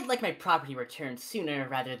 I'd like my property returned sooner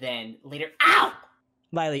rather than later. Ow!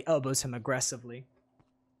 Lily elbows him aggressively.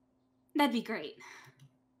 That'd be great.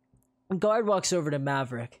 The guard walks over to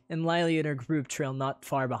Maverick, and Lily and her group trail not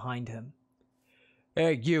far behind him.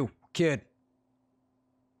 Hey, you, kid.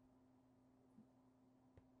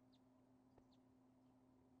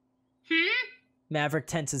 Maverick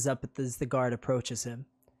tenses up as the guard approaches him.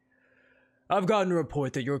 I've gotten a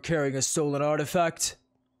report that you're carrying a stolen artifact.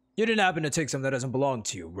 You didn't happen to take something that doesn't belong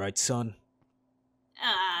to you, right, son?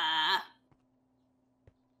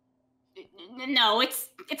 No, it's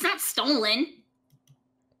not stolen.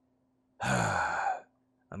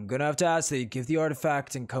 I'm gonna have to ask that you give the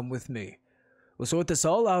artifact and come with me. We'll sort this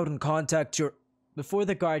all out and contact your... Before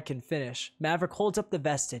the guard can finish, Maverick holds up the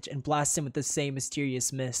vestige and blasts him with the same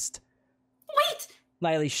mysterious mist. Wait!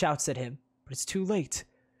 Lily shouts at him, but it's too late.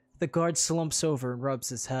 The guard slumps over and rubs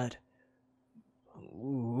his head.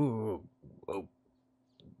 Ooh, oh,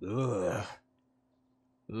 ugh.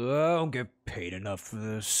 I don't get paid enough for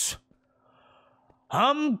this.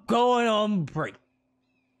 I'm going on break.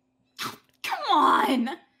 Come on! You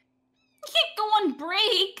can't go on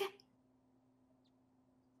break!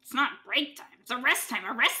 It's not break time, it's arrest time.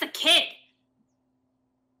 Arrest the kid!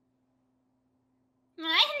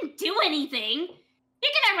 I didn't do anything. You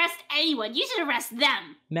can arrest anyone. You should arrest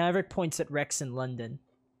them. Maverick points at Rex in London.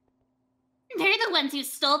 They're the ones who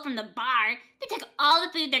stole from the bar. They took all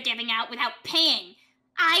the food they're giving out without paying.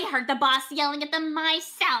 I heard the boss yelling at them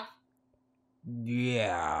myself.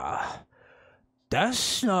 Yeah,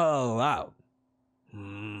 that's not allowed.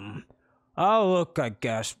 I'll look, I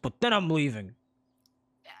guess, but then I'm leaving.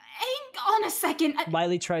 Hang on a second.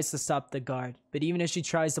 Lily tries to stop the guard, but even as she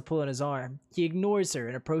tries to pull on his arm, he ignores her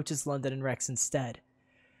and approaches London and Rex instead.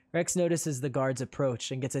 Rex notices the guard's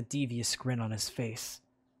approach and gets a devious grin on his face.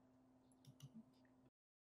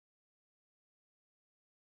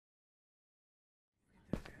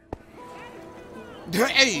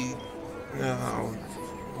 Hey! Oh,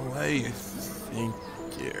 what do you think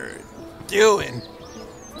you're doing?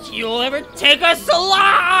 You'll ever take us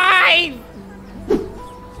alive!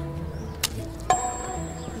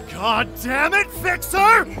 God damn it,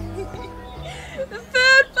 Fixer! Food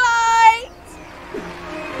fight!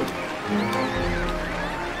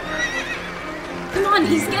 Come on,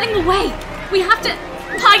 he's getting away. We have to...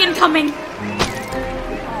 Pie incoming!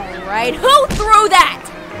 Alright, who threw that?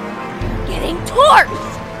 Getting torched!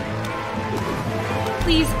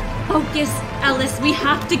 Please, focus, Alice. We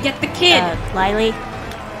have to get the kid. Lily,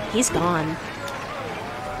 he's gone.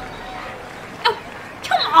 Oh,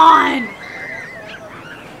 come on!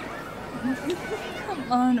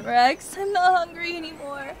 Come on, Rex. I'm not hungry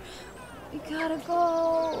anymore. We gotta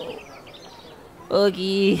go.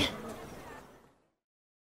 Oogie.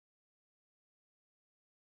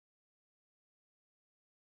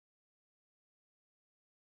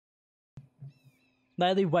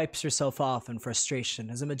 Lily wipes herself off in frustration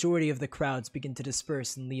as a majority of the crowds begin to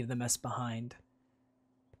disperse and leave the mess behind.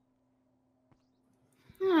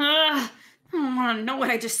 I don't want to know what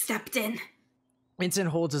I just stepped in. Vincent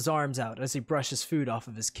holds his arms out as he brushes food off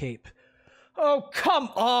of his cape. Oh, come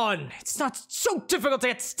on! It's not so difficult to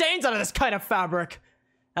get stains out of this kind of fabric!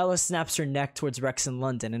 Ella snaps her neck towards Rex in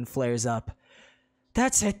London and flares up.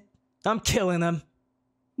 That's it. I'm killing them.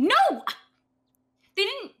 No! They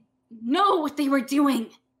didn't know what they were doing.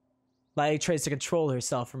 Lily tries to control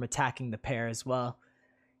herself from attacking the pair as well.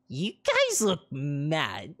 You guys look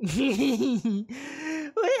mad.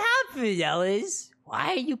 What happened, Ellis?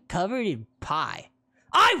 Why are you covered in pie?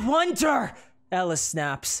 I wonder! Ella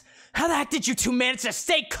snaps. How the heck did you two manage to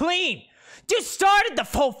stay clean? You started the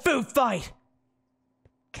whole food fight!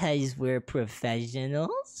 'Cause we're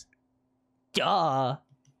professionals? Duh.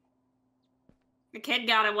 The kid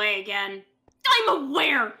got away again. I'm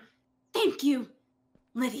aware! Thank you,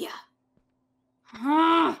 Lydia.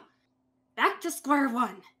 Back to square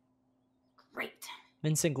one. Great.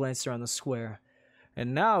 Vincent glanced around the square.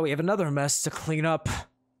 And now we have another mess to clean up.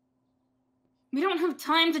 We don't have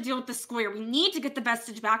time to deal with the square. We need to get the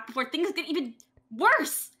vestige back before things get even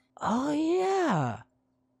worse. Oh yeah.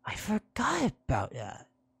 I forgot about that.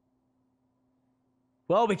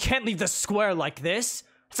 Well, we can't leave the square like this.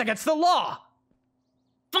 It's against the law.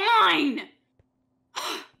 Fine!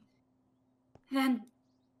 Then,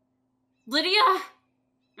 Lydia?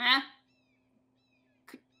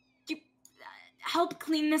 Could you help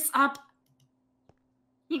clean this up?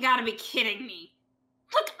 You gotta be kidding me.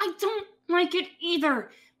 Look, I don't like it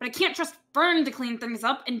either, but I can't trust Fern to clean things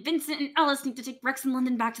up, and Vincent and Ellis need to take Rex and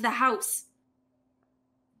London back to the house.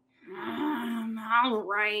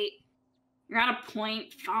 Alright. You're at a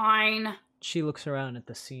point, fine. She looks around at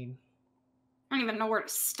the scene. I don't even know where to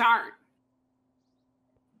start.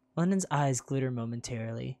 London's eyes glitter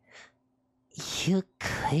momentarily. You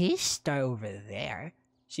could start over there,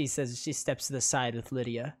 She says as she steps to the side with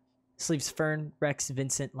Lydia. This leaves Fern, Rex,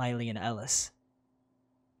 Vincent, Lily, and Ellis.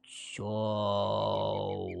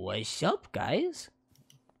 So, what's up, guys?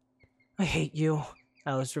 I hate you,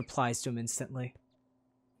 Ellis replies to him instantly.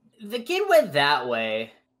 The kid went that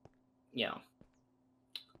way. You know,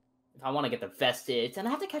 if I want to get the vestige, then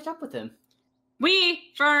I have to catch up with him.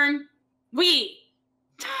 Fern,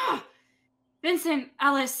 Vincent,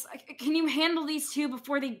 Ellis, can you handle these two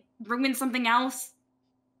before they ruin something else?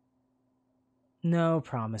 No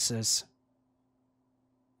promises.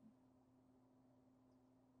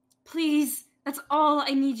 Please, that's all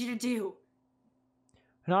I need you to do.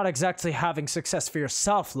 You're not exactly having success for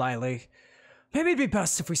yourself, Lily. Maybe it'd be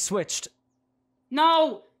best if we switched.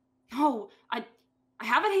 No, I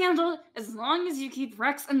have it handled as long as you keep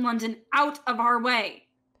Rex and London out of our way.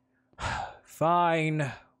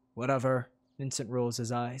 Fine. Whatever. Vincent rolls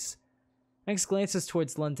his eyes. Rex glances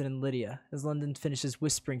towards London and Lydia as London finishes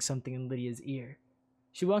whispering something in Lydia's ear.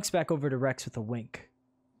 She walks back over to Rex with a wink.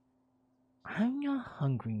 I'm not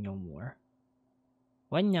hungry no more.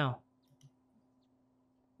 What now?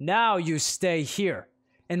 Now you stay here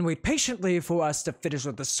and wait patiently for us to finish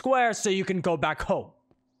with the square so you can go back home.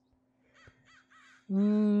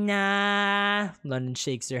 Nah. London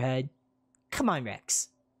shakes her head. Come on, Rex.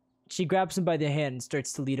 She grabs him by the hand and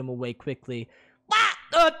starts to lead him away quickly.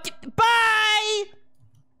 Bye!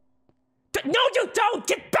 No, you don't!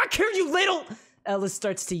 Get back here, you little... Ellis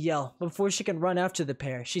starts to yell, but before she can run after the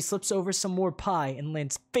pair, she slips over some more pie and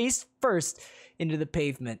lands face first into the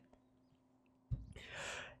pavement.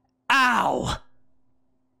 Ow!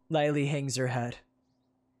 Lily hangs her head.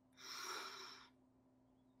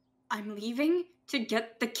 I'm leaving to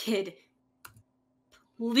get the kid.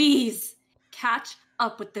 Please catch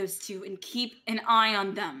up with those two and keep an eye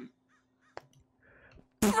on them.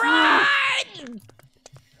 Run!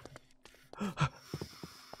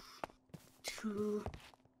 To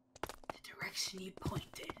the direction you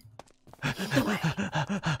pointed. Lead the way.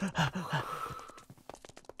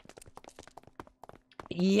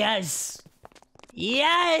 Yes!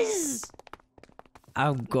 Yes!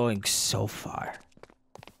 I'm going so far.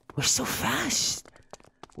 We're so fast.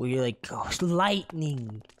 We're like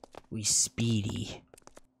lightning. We speedy.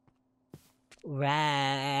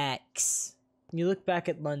 Rex. You look back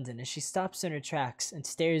at London as she stops in her tracks and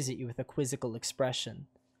stares at you with a quizzical expression.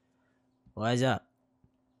 What's up?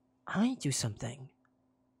 I want to do something.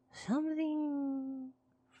 Something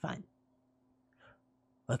fun.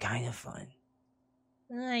 What kind of fun?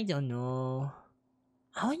 I don't know.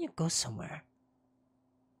 I want to go somewhere.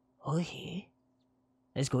 Okay.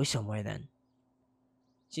 Let's go somewhere then.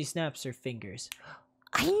 She snaps her fingers.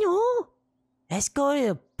 I know! Let's go to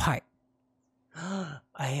the park. I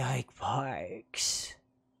like parks.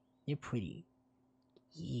 They're pretty.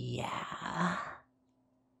 Yeah.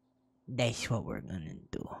 That's what we're gonna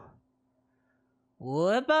do.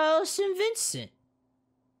 What about St. Vincent?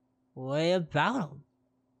 What about him?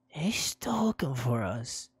 He's still looking for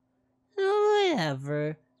us.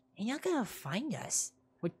 Whatever. You're not gonna find us.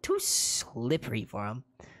 We're too slippery for him.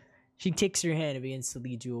 She takes your hand and begins to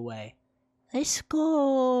lead you away. Let's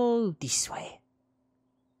go this way.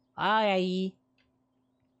 Aye.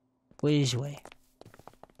 Which way?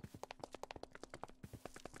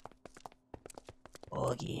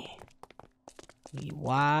 Okay. We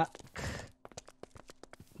walk.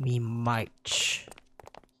 We march.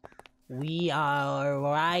 We are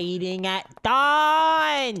riding at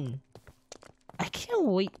dawn! I can't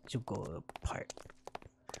wait to go to the park.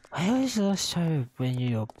 When was the last time I've been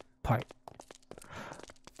to a park?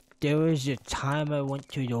 There was a time I went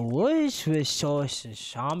to the woods with Solus and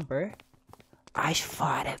Somber. I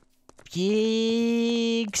fought a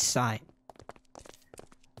big sign.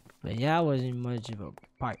 But that wasn't much of a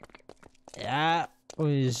park. That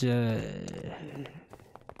was, oh,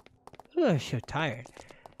 I'm so tired.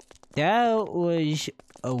 That was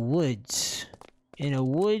a woods. And a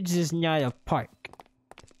woods is not a park.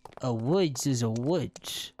 A woods is a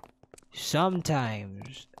woods.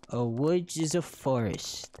 Sometimes a woods is a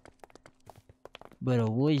forest. But a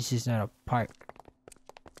woods is not a park.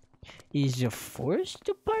 Is a forest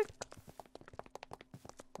a park?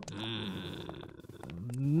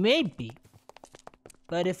 Maybe.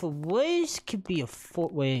 But if a woods could be a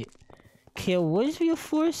wait. Can a woods be a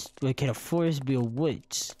forest? Or can a forest be a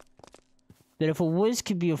woods? But if a woods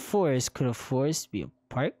could be a forest, could a forest be a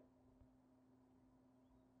park?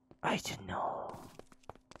 I don't know.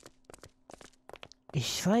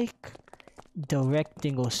 It's like the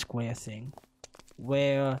rectangle square thing,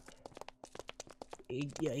 where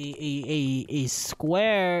a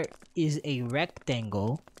square is a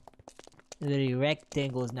rectangle, but a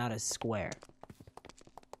rectangle is not a square.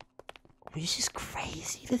 Which is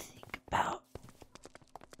crazy to think about.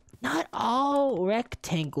 Not all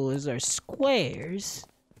rectangles are squares,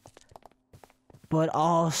 but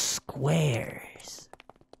all squares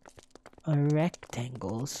are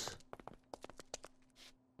rectangles.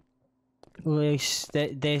 There's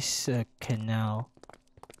a canal.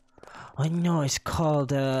 I know it's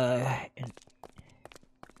called an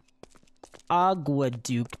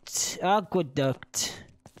aqueduct.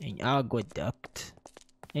 An aqueduct.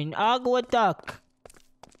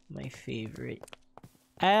 My favorite.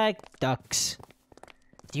 I like ducks.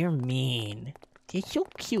 They're mean. They're so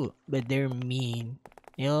cute, but they're mean.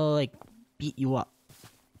 They'll like beat you up.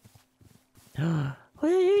 Well,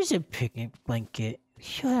 here's a picnic blanket. We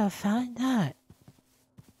should have found that.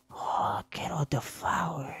 Oh, look at all the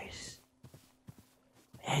flowers.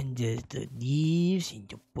 And the leaves and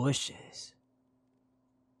the bushes.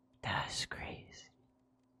 That's crazy.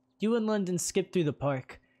 You and London skip through the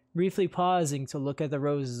park, briefly pausing to look at the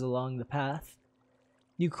roses along the path.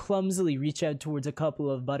 You clumsily reach out towards a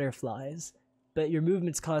couple of butterflies, but your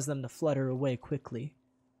movements cause them to flutter away quickly.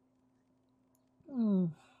 I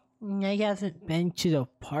haven't been to the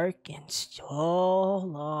park in so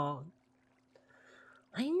long.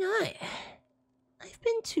 I'm not. I've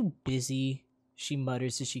been too busy, she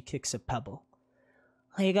mutters as she kicks a pebble.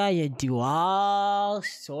 I gotta do all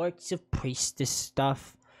sorts of priestess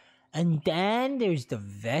stuff. And then there's the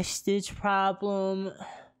vestige problem.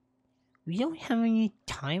 We don't have any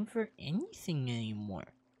time for anything anymore.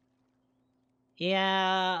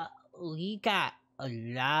 Yeah, we got a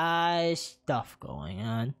lot of stuff going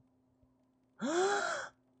on.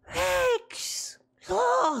 Rex!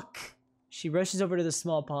 Look! She rushes over to the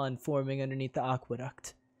small pond forming underneath the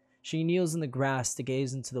aqueduct. She kneels in the grass to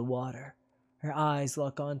gaze into the water. Her eyes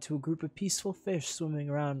lock onto a group of peaceful fish swimming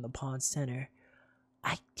around in the pond's center.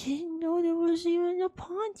 I didn't know there was even a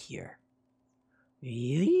pond here.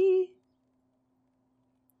 Really?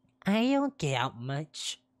 I don't get out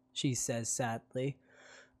much, she says sadly.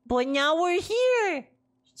 But now we're here,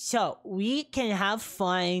 so we can have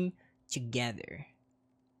fun together.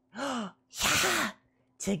 Yeah,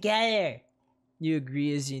 together. You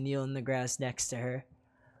agree as you kneel in the grass next to her.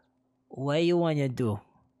 What do you want to do?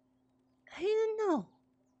 I don't know.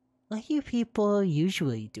 What do people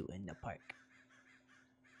usually do in the park?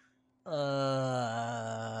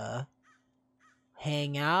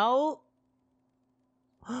 Hang out?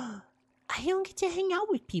 I don't get to hang out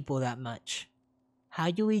with people that much.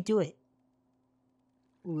 How do we do it?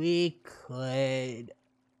 We could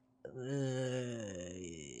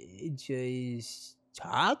just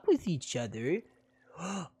talk with each other,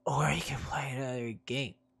 or we can play another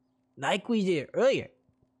game, like we did earlier,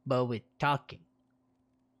 but with talking.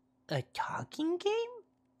 A talking game?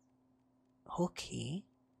 Okay.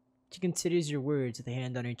 She considers your words with a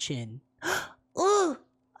hand on her chin. Oh,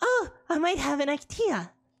 I might have an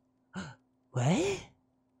idea. What?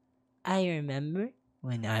 I remember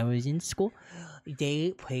when I was in school,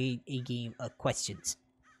 they played a game of questions.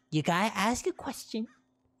 You gotta ask a question,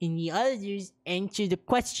 and the others answer the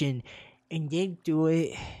question, and they do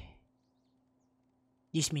it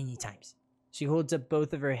this many times. She holds up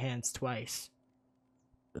both of her hands twice.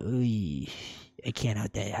 Oy, I can't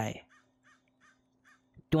hold that high.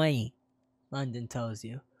 20, London tells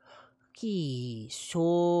you. Okay,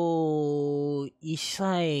 so it's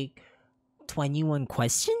like 21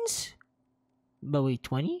 questions? But wait,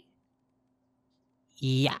 20?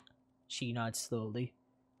 Yeah. She nods slowly.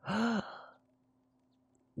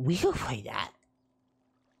 We can play that.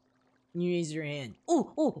 You raise your hand.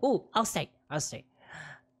 Oh, I'll start.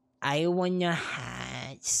 I wanna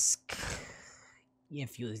ask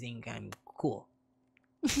if you think I'm cool.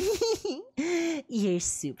 You're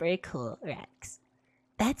super cool, Rex.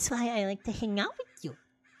 That's why I like to hang out with you.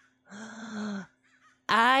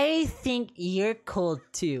 I think you're cool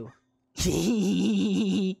too.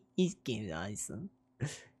 This game's awesome.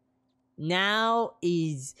 Now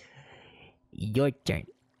is your turn.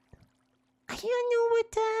 I don't know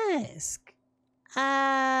what to ask.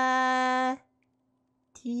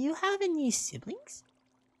 Do you have any siblings?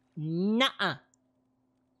 Nuh-uh.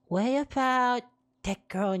 What about that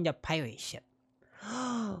girl in the pirate ship?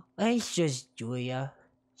 It's just Julia.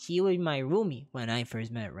 She was my roomie when I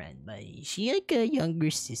first met Ren, but she like a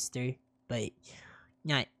younger sister, but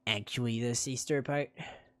not actually the sister part.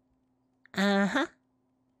 Uh-huh.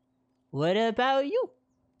 What about you?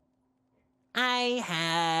 I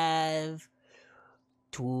have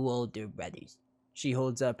 2 older brothers. She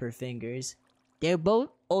holds up her fingers. They're both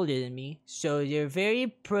older than me, so they're very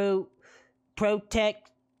protective.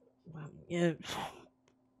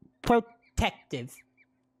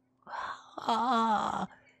 Ah,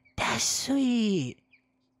 that's sweet.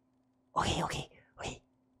 Okay.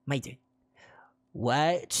 My turn.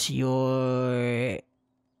 What's your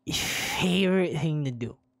favorite thing to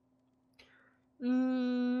do?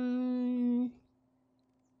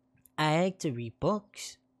 I like to read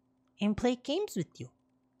books and play games with you,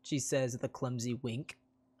 she says with a clumsy wink.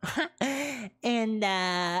 And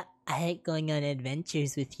I like going on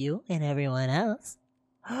adventures with you and everyone else.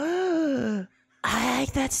 I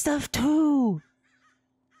like that stuff too.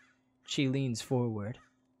 She leans forward.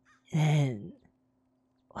 And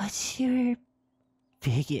what's your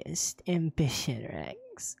biggest ambition,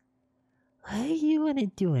 Rex? What do you want to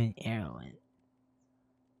do in Erewhon?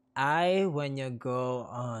 I want to go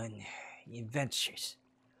on adventures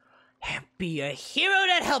and be a hero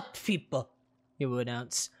that helps people, he would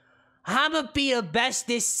announce. I'ma be the best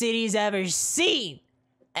this city's ever seen.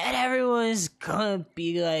 And everyone's gonna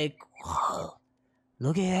be like, whoa,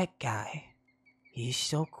 look at that guy. He's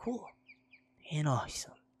so cool and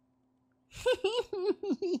awesome.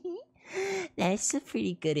 That's a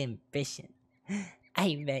pretty good ambition.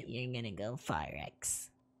 I bet you're gonna go far, Rex.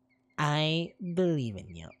 I believe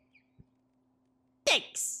in you.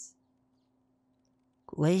 Thanks!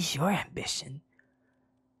 What is your ambition?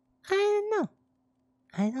 I don't know.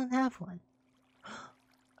 I don't have one.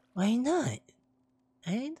 Why not?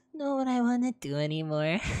 I don't know what I want to do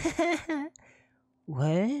anymore.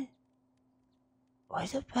 What?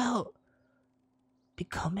 What about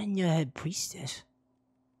becoming your head priestess?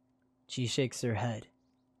 She shakes her head.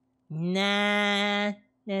 Nah,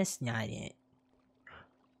 that's not it.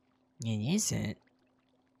 It isn't.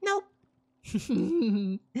 Nope.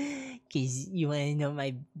 Cause you wanna know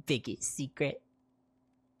my biggest secret?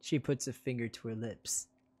 She puts a finger to her lips.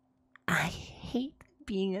 I hate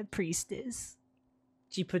being a priestess.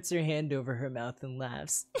 She puts her hand over her mouth and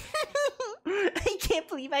laughs. I can't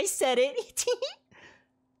believe I said it.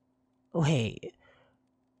 Wait.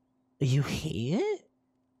 You hate it?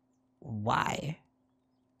 Why?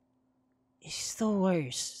 It's the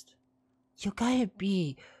worst. You gotta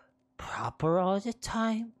be proper all the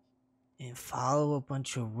time and follow a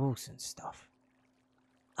bunch of rules and stuff.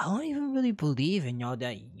 I don't even really believe in all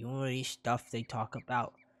that unity stuff they talk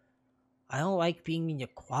about. I don't like being in the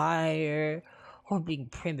choir or being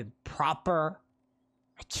prim and proper.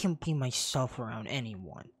 I can't be myself around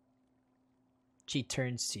anyone. She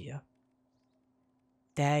turns to you.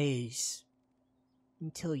 That is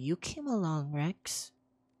until you came along, Rex.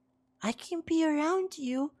 I can be around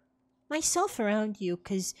you, myself around you,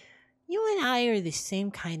 cause you and I are the same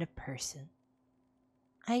kind of person.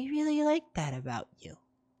 I really like that about you.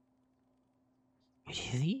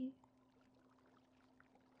 Really?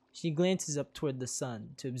 She glances up toward the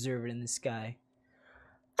sun to observe it in the sky.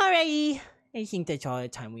 Alrighty, I think that's all the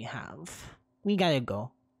time we have. We gotta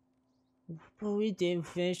go. But we didn't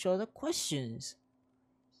finish all the questions.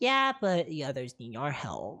 Yeah, but the others need our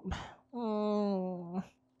help. Oh,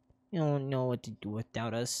 you don't know what to do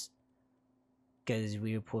without us. Cause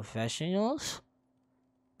we're professionals?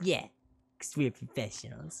 Yeah, cause we're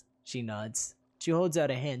professionals. She nods. She holds out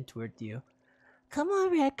a hand toward you. Come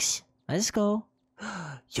on, Rex. Let's go.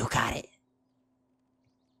 You got it.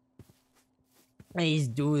 Let's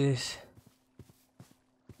do this.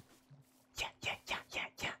 Yeah.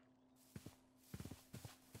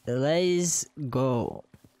 Let's go.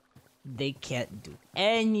 They can't do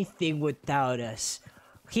anything without us.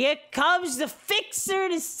 Here comes the fixer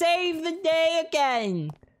to save the day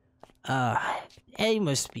again. They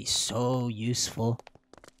must be so useful.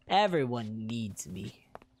 Everyone needs me.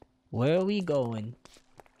 Where are we going?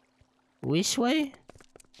 Which way?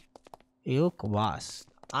 You look lost.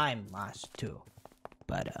 I'm lost too.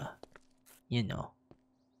 But, you know.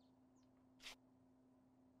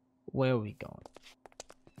 Where are we going?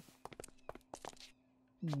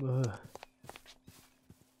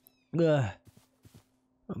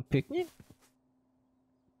 A picnic?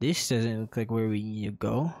 This doesn't look like where we need to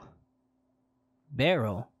go.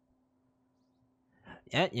 Barrel?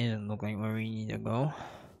 That doesn't look like where we need to go.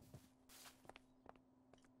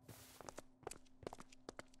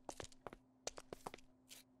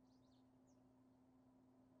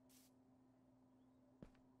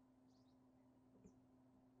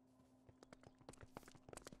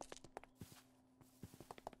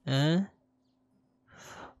 Huh?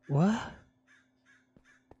 What?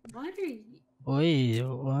 What are you? Wait,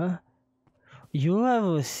 what? You have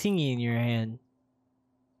a thingy in your hand.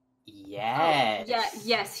 Yes. Yeah,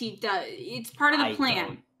 yes, he does. It's part of the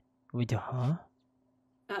plan. Wait, huh?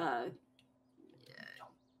 Don't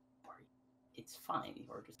worry. It's fine.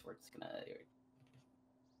 We're just gonna.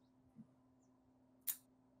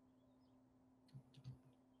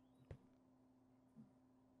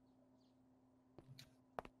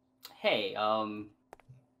 Hey,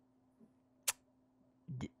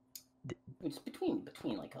 it's between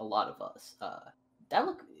like a lot of us. That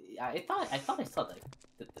look. I thought I saw the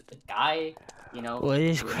guy. You know, What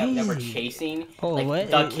is that we're crazy? chasing. Oh, like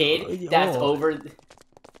what? the kid that's over.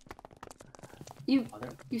 You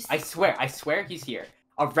I swear he's here.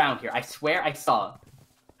 Around here. I swear I saw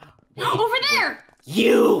him. over there!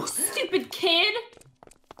 You Stupid kid!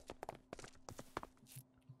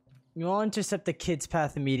 You all intercept the kid's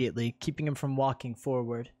path immediately, keeping him from walking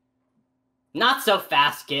forward. Not so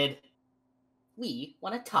fast, kid. We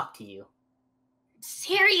want to talk to you.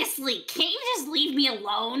 Seriously, can't you just leave me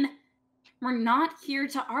alone? We're not here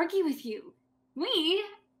to argue with you. We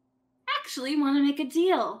actually want to make a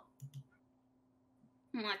deal.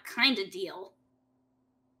 What kind of deal?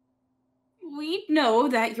 We know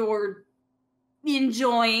that you're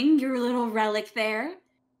enjoying your little relic there.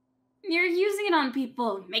 You're using it on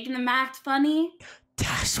people, making them act funny.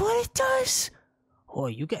 That's what it does? Oh,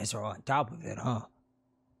 you guys are on top of it, huh?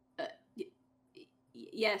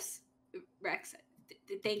 Yes, Rex.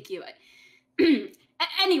 Thank you.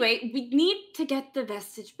 Anyway, we need to get the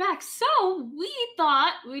vestige back, so we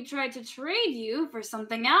thought we'd try to trade you for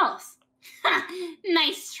something else.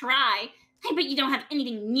 Nice try. I bet you don't have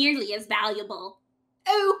anything nearly as valuable.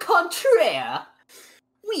 Au contraire!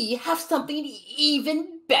 We have something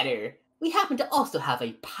even better. We happen to also have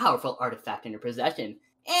a powerful artifact in your possession,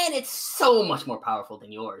 and it's so much more powerful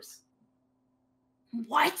than yours.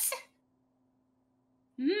 What?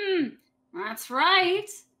 That's right.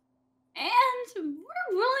 And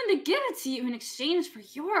we're willing to give it to you in exchange for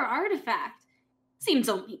your artifact. Seems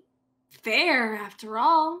only fair, after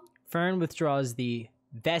all. Fern withdraws the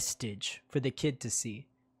vestige for the kid to see.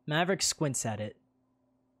 Maverick squints at it.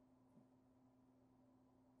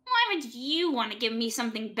 Why would you want to give me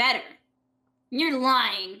something better? You're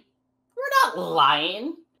lying. We're not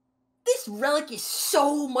lying. This relic is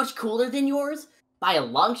so much cooler than yours by a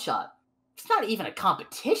long shot. It's not even a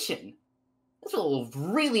competition. This will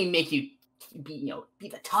really make you be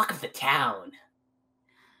the talk of the town.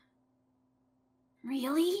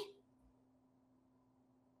 Really?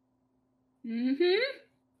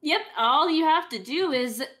 Yep, all you have to do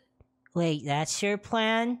is... Wait, that's your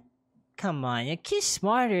plan? Come on, a kid's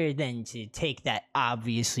smarter than to take that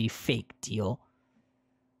obviously fake deal.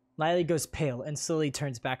 Lily goes pale and slowly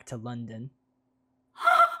turns back to London.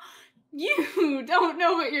 You don't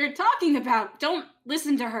know what you're talking about. Don't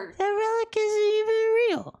listen to her. That relic isn't even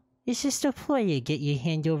real. It's just a ploy to get you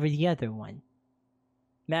hand over the other one.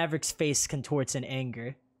 Maverick's face contorts in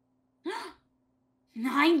anger.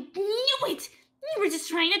 I knew it! You were just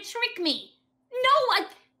trying to trick me. No,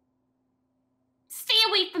 Stay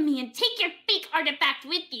away from me and take your fake artifact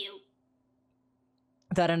with you.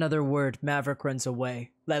 Without another word, Maverick runs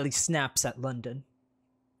away. Lily snaps at London.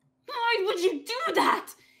 Why would you do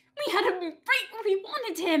that? We had him right where we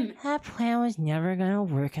wanted him. That plan was never gonna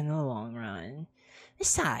work in the long run.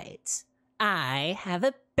 Besides, I have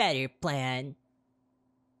a better plan.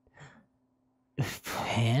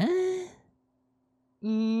 Plan?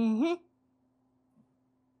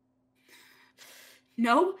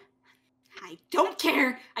 No, I don't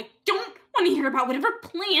care. I don't want to hear about whatever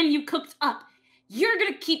plan you cooked up. You're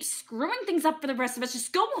gonna keep screwing things up for the rest of us.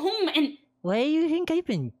 Just go home and... What do you think I've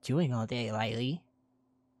been doing all day, Lily?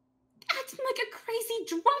 Acting like a crazy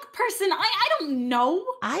drunk person. I don't know.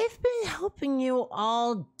 I've been helping you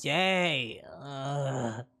all day.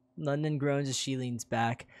 London groans as she leans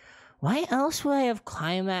back. Why else would I have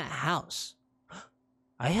climbed that house?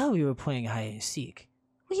 I thought we were playing hide and seek.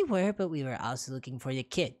 We were, but we were also looking for the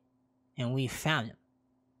kid. And we found him.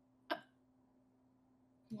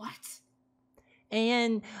 What?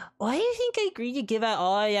 And why do you think I agreed to give out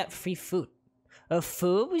all of that free food? A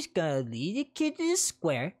food was gonna lead the kid to the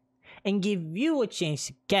square and give you a chance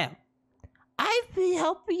to get him. I've been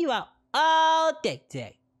helping you out all day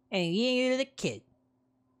today and leading you to the kid.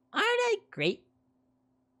 Aren't I great?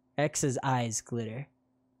 X's eyes glitter.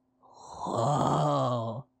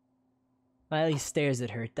 Whoa. Miley stares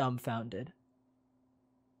at her, dumbfounded.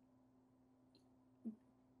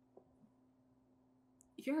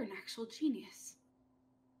 You're an actual genius.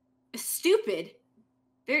 Stupid.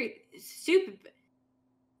 Very stupid, but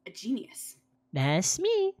a genius. That's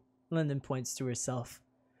me. London points to herself.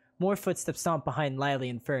 More footsteps stomp behind Lily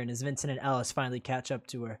and Fern as Vincent and Alice finally catch up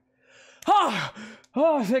to her.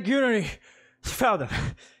 Oh, thank Unity. Found them.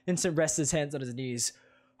 Vincent rests his hands on his knees.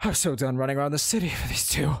 I'm so done running around the city for these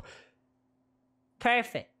two.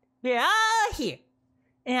 Perfect. We're all here.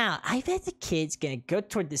 Now, I bet the kid's gonna go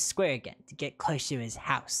toward the square again to get closer to his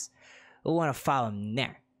house. We'll want to follow him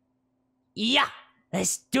there. Yeah,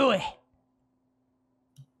 let's do it.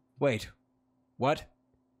 Wait, what?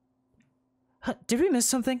 Did we miss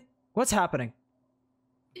something? What's happening?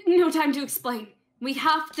 No time to explain. We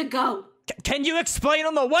have to go. Can you explain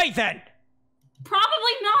on the way then?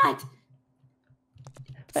 Probably not.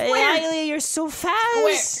 Riley, you're so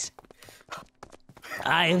fast.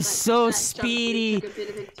 I am so speedy.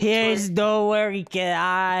 Here's nowhere we can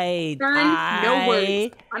hide. Fern, no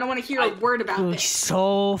words. I don't want to hear a word about this.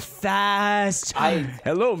 So fast.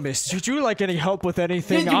 Hello, miss. Would you like any help with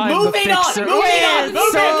anything? I'm the fixer.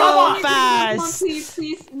 So fast. Please.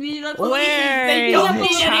 Where is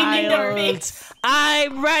the child?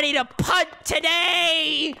 I'm ready to punt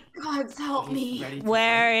today. God help me.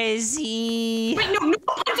 Where is he? Wait, no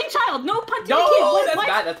punting child. No punting No,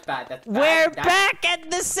 kid. that's bad. We're back at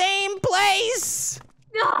the same place.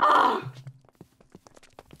 No.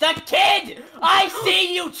 The kid! I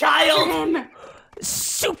see you, child!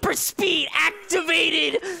 Super speed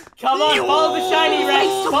activated! Come on, follow the shiny, Rex!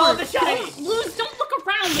 Follow the shiny! Lose, don't look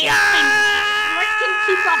around! Rex can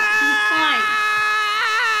keep up, he's fine.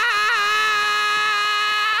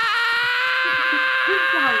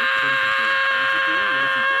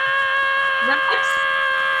 Rex?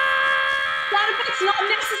 Sound effects not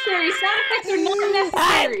necessary! Sound effects are not necessary!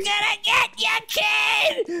 I'm gonna get you,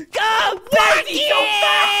 kid! Come back here!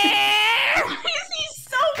 Why is he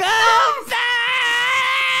so fast? Come back!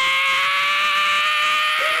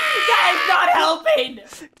 That's not helping!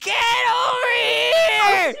 Get over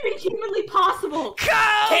How here! is it humanly possible?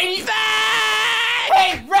 Come back!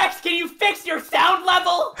 Hey, Rex, can you fix your sound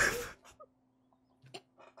level?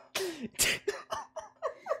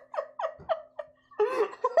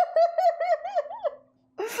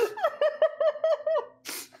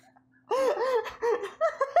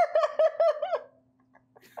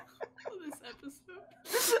 This episode.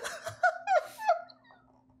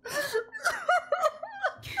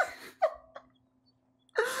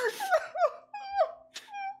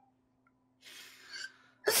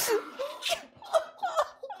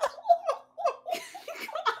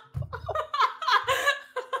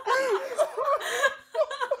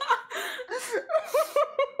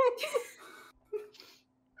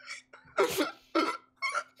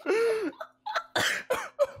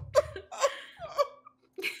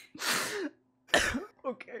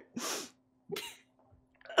 Okay.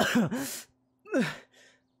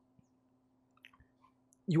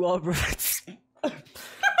 You all I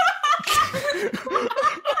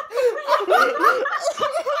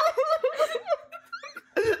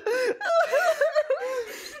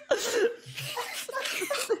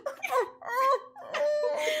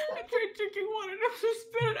tried drinking water and I just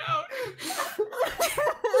spit it out.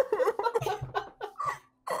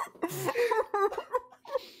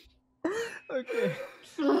 Okay.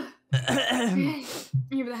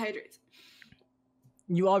 Give me the hydrates.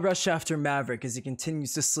 You all rush after Maverick as he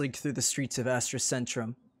continues to slink through the streets of Astra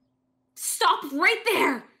Centrum. Stop right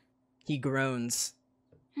there! He groans.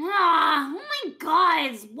 Ah, oh my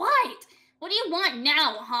god, what? What do you want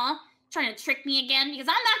now, huh? Trying to trick me again? Because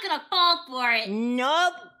I'm not gonna fall for it.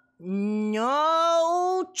 Nope.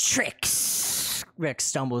 No tricks. Rex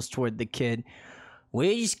stumbles toward the kid.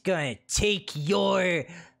 We're just gonna take your...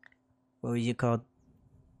 What was it called?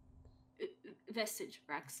 Vestige,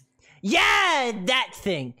 Rex. Yeah, that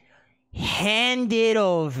thing. Hand it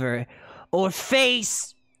over or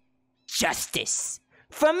face justice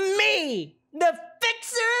from me, the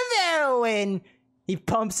fixer of heroin. He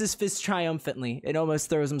pumps his fist triumphantly and almost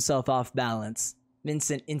throws himself off balance.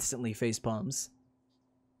 Vincent instantly facepalms.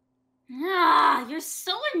 Ah, you're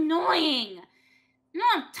so annoying. I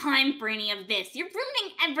don't have time for any of this. You're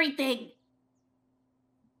ruining everything.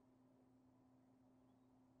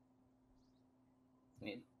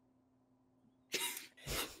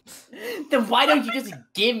 Then why don't you just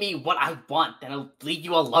give me what I want, then I'll leave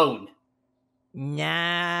you alone?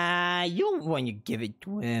 Nah, you don't want to give it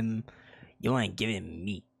to him. You want to give it to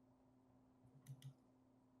me.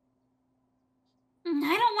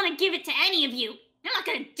 I don't want to give it to any of you. I'm not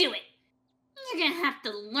gonna do it. You're gonna have to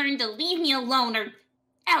learn to leave me alone or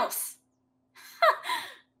else.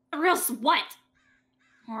 Or else what?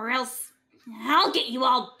 Or else I'll get you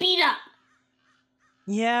all beat up.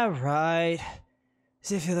 Yeah, right.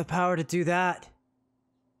 As if you have the power to do that.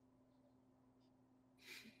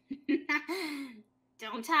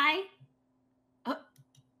 Don't I?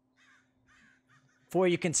 Before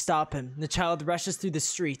you can stop him, the child rushes through the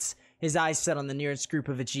streets, his eyes set on the nearest group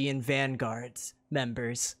of Aegean Vanguard's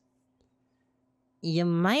members. You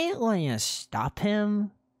might want to stop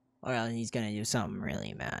him, or else he's gonna do something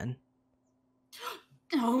really bad.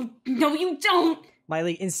 Oh, no you don't!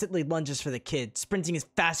 Miley instantly lunges for the kid, sprinting as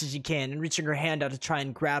fast as she can and reaching her hand out to try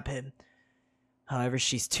and grab him. However,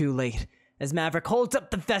 she's too late, as Maverick holds up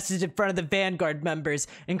the vestige in front of the Vanguard members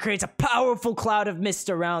and creates a powerful cloud of mist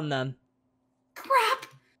around them. Crap!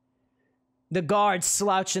 The guards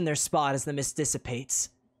slouch in their spot as the mist dissipates.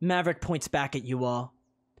 Maverick points back at you all.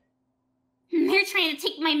 They're trying to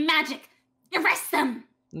take my magic. Arrest them!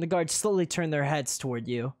 And the guards slowly turn their heads toward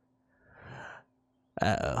you.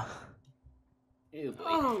 Uh-oh. Ew, boy.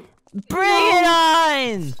 Oh, Bring it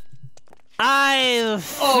on! I'll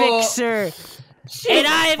fix her, and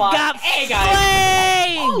I've got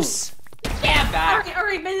flames! Stand back!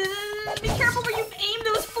 Alright, be careful where you aim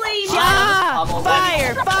those flames! Ah!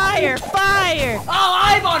 Fire! Fire! Fire! Oh,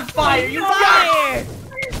 I'm on fire! You Fire!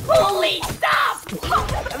 Holy stop!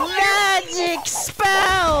 Magic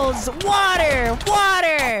spells! Water!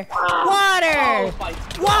 Water! Water! Oh, my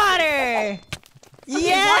Water!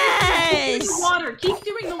 Yes! Water! Keep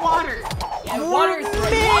doing the water! Yeah, water's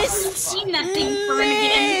Mist! Seen that thing burn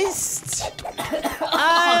again! Mist!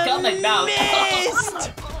 Oh, got my mouth.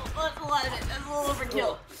 Mist! That's a lot of it. That's a little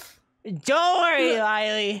overkill. Don't worry,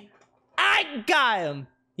 Lily. I got him.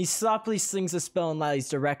 He sloppily slings a spell in Lily's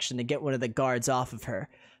direction to get one of the guards off of her.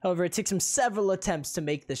 However, it takes him several attempts to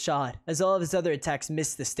make the shot, as all of his other attacks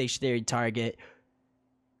miss the stationary target.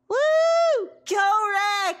 Woo! Go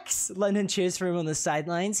Rex! London cheers for him on the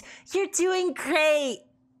sidelines. You're doing great!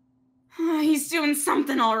 He's doing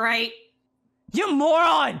something alright. You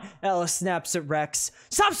moron! Ella snaps at Rex.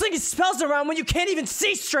 Stop slinging spells around when you can't even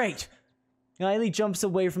see straight! Riley jumps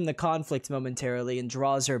away from the conflict momentarily and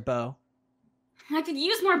draws her bow. I could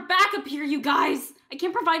use more backup here, you guys. I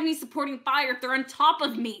can't provide any supporting fire if they're on top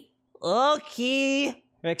of me. Okay.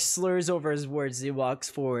 Rex slurs over his words as he walks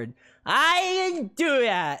forward. I didn't do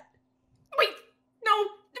that! Wait, no,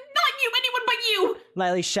 not you, anyone but you!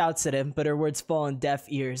 Lily shouts at him, but her words fall on deaf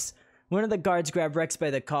ears. One of the guards grab Rex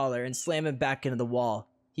by the collar and slam him back into the wall.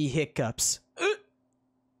 He hiccups.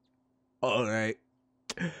 Alright.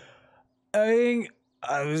 I think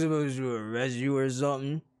I was supposed to arrest you or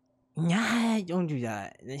something. Nah, don't do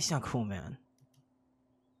that. That's not cool, man.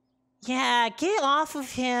 Yeah, get off of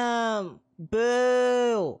him!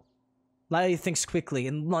 Boo! Lily thinks quickly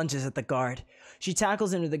and lunges at the guard. She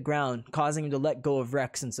tackles him to the ground, causing him to let go of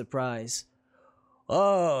Rex in surprise.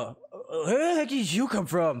 Oh, where the heck did you come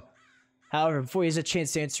from? However, before he has a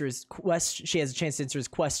chance to answer his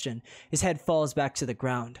question, his head falls back to the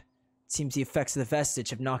ground. It seems the effects of the vestige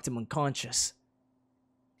have knocked him unconscious.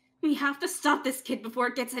 We have to stop this kid before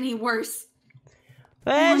it gets any worse.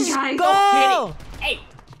 Let's guys. go! Hey,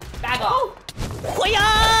 back off!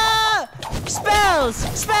 Hoya! Spells!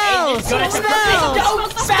 Spells! Hey, Spells!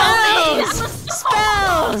 don't Spells!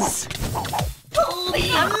 Spells!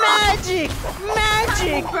 Please! Magic!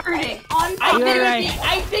 Magic! Burning on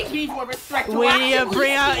I think he needs more respect. We need to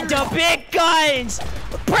bring out the big guns!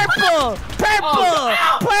 Purple! Purple!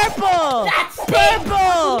 Oh, Purple! That's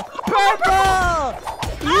Purple! Purple!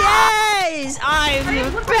 Yes! I'm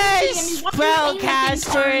the best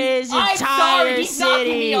spellcaster in his I'm sorry, entire he's knocking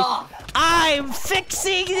me city! off. I'm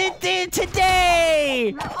fixing it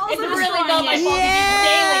today! It's really not my fault if he's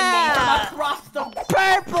nailing me from across the...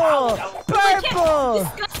 Purple! Purple!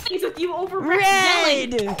 discuss things with you over Rex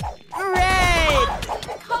yelling. Red! Red!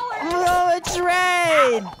 Oh, it's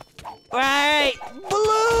red! Right!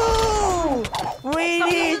 Blue! We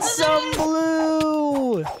need some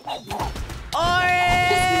blue! Orange!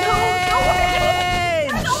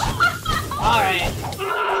 Alright.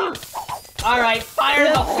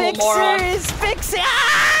 fixer is fixing!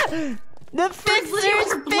 Ah! The fixer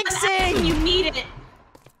is fixing! You need it.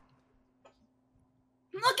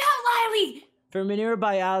 Look out, Lily! From a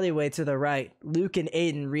nearby alleyway to the right, Luke and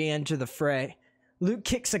Aiden re-enter the fray. Luke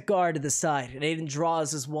kicks a guard to the side, and Aiden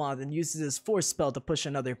draws his wand and uses his force spell to push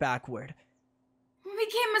another backward. We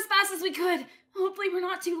came as fast as we could. Hopefully we're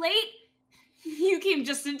not too late. You came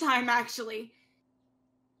just in time, actually.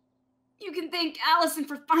 You can thank Allison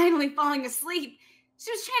for finally falling asleep.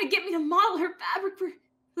 She was trying to get me to model her fabric for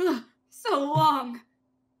so long.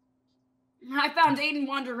 I found Aiden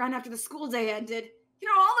wandering around after the school day ended. You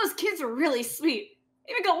know, all those kids were really sweet.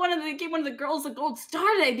 They even gave one of the girls a gold star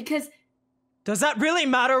today because... Does that really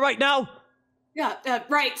matter right now? Yeah,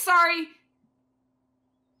 right, sorry.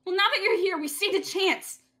 Well, now that you're here, we stand a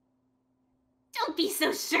chance. Don't be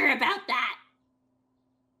so sure about that.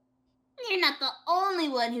 You're not the only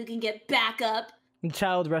one who can get back up. The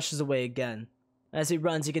child rushes away again. As he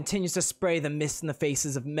runs, he continues to spray the mist in the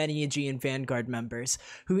faces of many Aegean Vanguard members,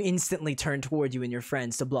 who instantly turn toward you and your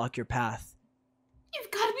friends to block your path.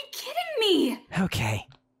 You've got to be kidding me! Okay.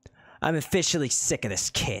 I'm officially sick of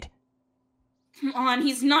this kid. Come on,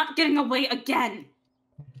 he's not getting away again.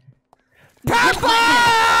 Purple!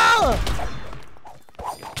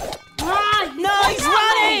 Ah, No, he's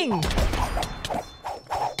running!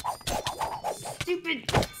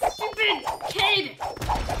 Stupid kid!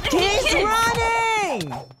 He's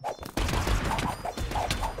running!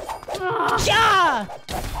 Yeah!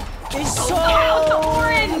 There's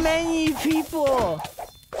so many people!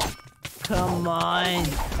 Come on!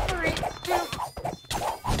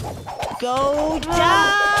 Go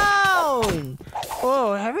down!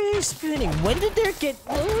 Oh, everything's spinning. When did there get...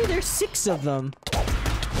 Oh, there's 6 of them.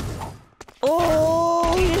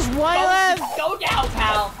 Oh, there's one left! Go down,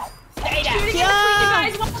 pal! Stay down! Yeah!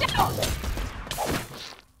 You guys, watch out!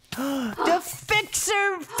 The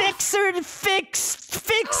fixing!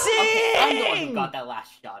 Okay, I'm the one who got that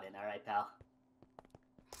last shot in, alright, pal?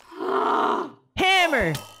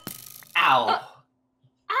 Hammer! Ow!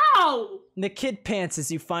 Ow! The kid pants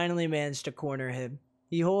as you finally manage to corner him.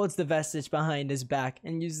 He holds the vestige behind his back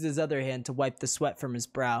and uses his other hand to wipe the sweat from his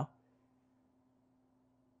brow.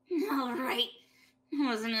 Alright. It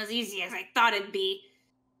wasn't as easy as I thought it'd be.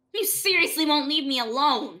 You seriously won't leave me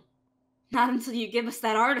alone. Not until you give us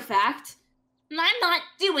that artifact. And I'm not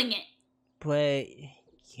doing it. But...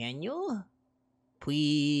 can you?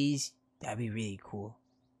 Please? That'd be really cool.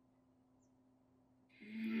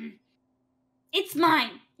 It's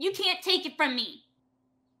mine. You can't take it from me.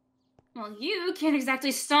 Well, you can't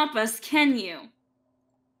exactly stop us, can you?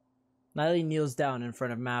 Lily kneels down in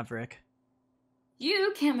front of Maverick.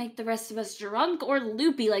 You can't make the rest of us drunk or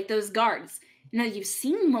loopy like those guards. Now that you've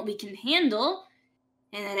seen what we can handle,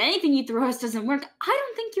 and that anything you throw us doesn't work, I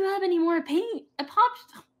don't think you have any more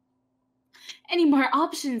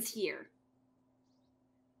options here.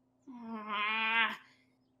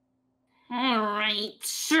 Alright,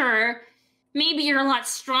 sure. Maybe you're a lot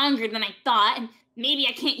stronger than I thought, and maybe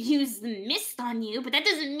I can't use the mist on you, but that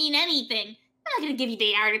doesn't mean anything. I'm not gonna give you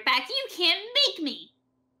the artifact. You can't make me.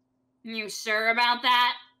 You sure about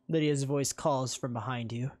that? Lydia's voice calls from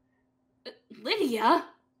behind you. Lydia?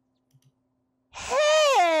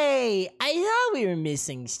 Hey! I thought we were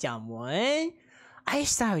missing someone. I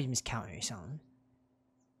just thought we was counting something.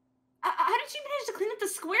 How did you manage to clean up the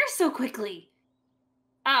square so quickly?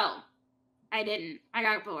 Oh, I didn't. I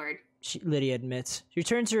got bored. Lydia admits. She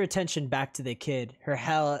turns her attention back to the kid, her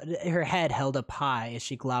head held up high as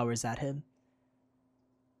she glowers at him.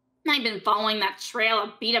 I've been following that trail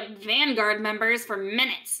of beat-up Vanguard members for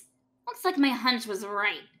minutes. Looks like my hunch was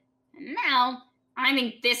right. And now, I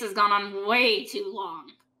think this has gone on way too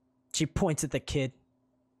long. She points at the kid.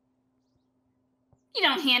 You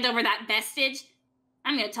don't hand over that vestige,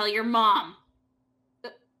 I'm gonna tell your mom.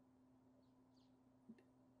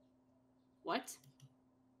 What?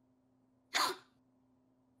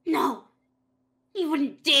 No! You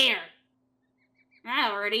wouldn't dare!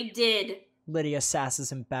 I already did. Lydia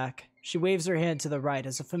sasses him back. She waves her hand to the right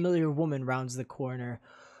as a familiar woman rounds the corner.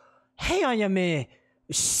 Hey, Ayame!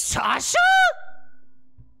 Sasha?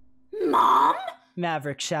 Mom?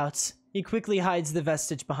 Maverick shouts. He quickly hides the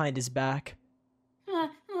vestige behind his back. What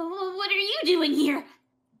are you doing here?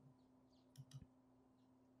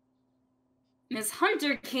 Miss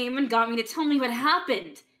Hunter came and got me to tell me what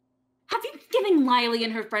happened. Have you been giving Lily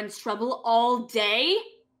and her friends trouble all day?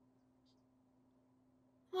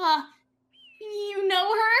 You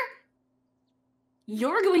know her?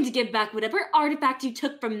 You're going to give back whatever artifact you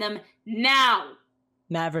took from them now.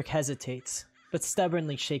 Maverick hesitates, but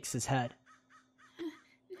stubbornly shakes his head.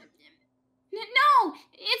 No,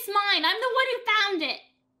 it's mine. I'm the one who found it.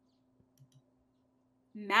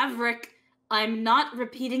 Maverick, I'm not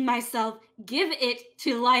repeating myself. Give it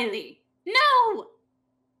to Lily. No!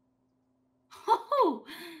 Oh,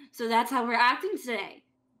 so that's how we're acting today.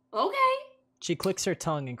 Okay. She clicks her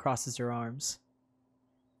tongue and crosses her arms.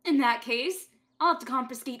 In that case, I'll have to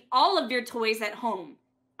confiscate all of your toys at home.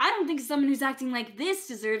 I don't think someone who's acting like this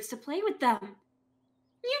deserves to play with them.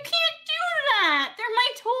 You can't do that! They're my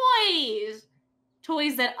toys!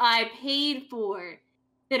 Toys that I paid for,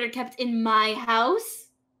 that are kept in my house.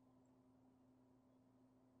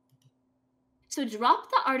 So drop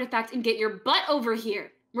the artifact and get your butt over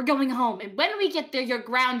here. We're going home, and when we get there, you're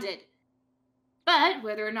grounded. But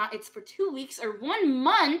whether or not it's for 2 weeks or 1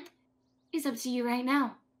 month is up to you right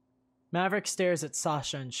now. Maverick stares at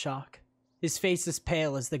Sasha in shock. His face is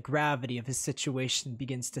pale as the gravity of his situation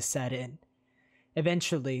begins to set in.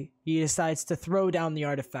 Eventually, he decides to throw down the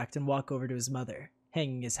artifact and walk over to his mother,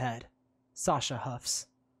 hanging his head. Sasha huffs.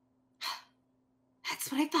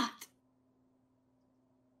 That's what I thought.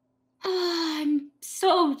 I'm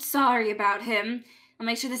so sorry about him. I'll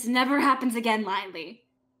make sure this never happens again, Lily.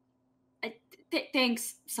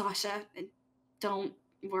 Thanks, Sasha. Don't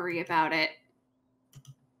worry about it.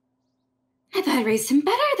 I thought I raised him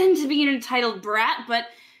better than to be an entitled brat, but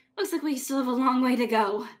looks like we still have a long way to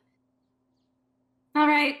go. All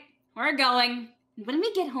right, we're going. When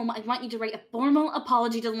we get home, I want you to write a formal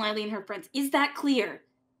apology to Lily and her friends. Is that clear?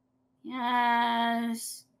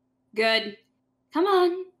 Yes. Good. Come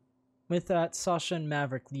on. With that, Sasha and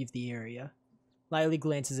Maverick leave the area. Lily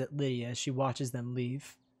glances at Lydia as she watches them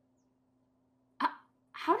leave.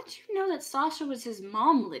 How did you know that Sasha was his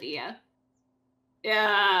mom, Lydia?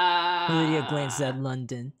 Yeah. Lydia glances at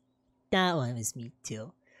London. That one was me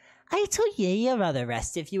too. I told you about the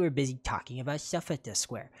rest if you were busy talking about stuff at the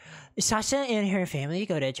square. Sasha and her family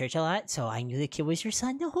go to church a lot, so I knew the kid was your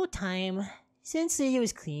son the whole time. Since Lydia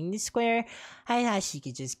was cleaning the square, I thought she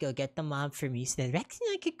could just go get the mom for me so that Rex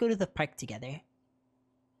and I could go to the park together.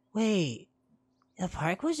 Wait, the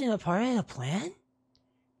park wasn't a part of the plan?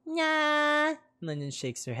 Nah, London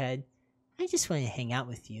shakes her head. I just want to hang out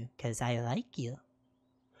with you, because I like you.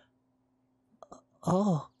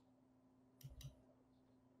 Oh.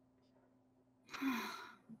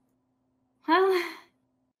 Well, I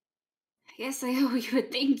guess I owe you a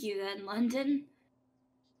thank you then, London.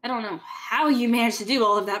 I don't know how you managed to do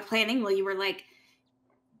all of that planning while you were like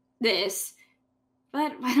this,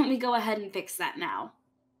 but why don't we go ahead and fix that now?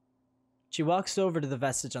 She walks over to the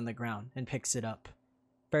vestige on the ground and picks it up.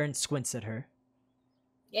 Byrne squints at her.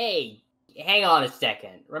 Hey, hang on a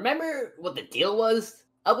second. Remember what the deal was?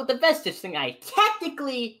 With the vestige thing, I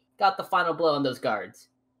technically got the final blow on those guards.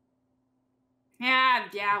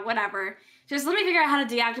 Yeah, whatever. Just let me figure out how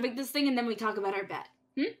to deactivate this thing and then we talk about our bet.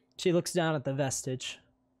 She looks down at the vestige.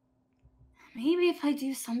 Maybe if I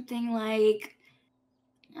do something like...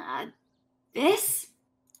 this?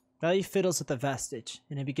 Lily fiddles with the vestige,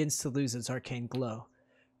 and it begins to lose its arcane glow.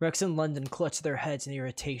 Rex and London clutch their heads in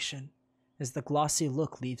irritation, as the glossy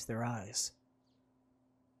look leaves their eyes.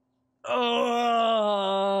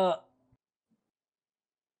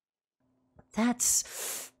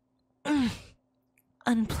 That's...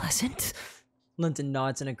 unpleasant. London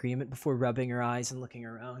nods in agreement before rubbing her eyes and looking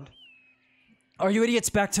around. Are you idiots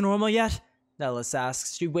back to normal yet? Nellis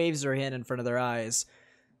asks. She waves her hand in front of their eyes.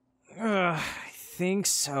 I think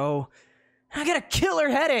so. I got a killer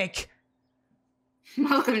headache!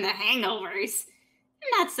 Welcome to hangovers.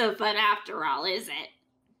 Not so fun after all, is it?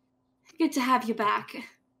 Good to have you back.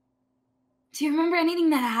 Do you remember anything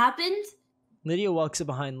that happened? Lydia walks up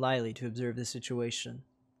behind Lily to observe the situation.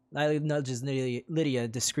 Lily nudges Lydia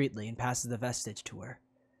discreetly and passes the vestige to her.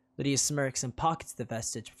 Lydia smirks and pockets the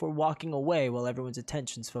vestige before walking away while everyone's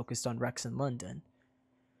attention's focused on Rex and London.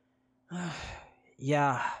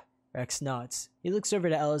 Yeah, Rex nods. He looks over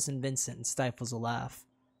to Ellis and Vincent and stifles a laugh.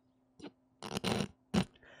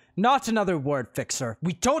 Not another word, Fixer.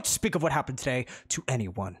 We don't speak of what happened today to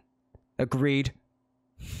anyone. Agreed?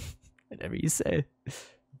 Whatever you say.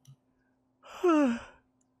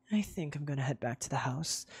 I think I'm gonna head back to the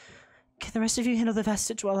house. Can the rest of you handle the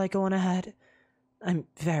vestige while I go on ahead? I'm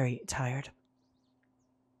very tired.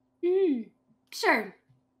 Sure.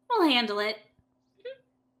 We'll handle it.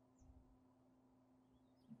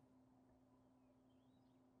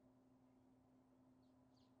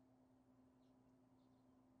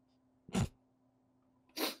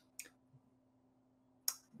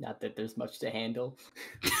 Not that there's much to handle.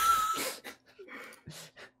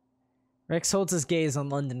 Rex holds his gaze on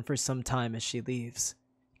London for some time as she leaves.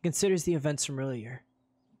 He considers the events from earlier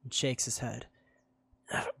and shakes his head.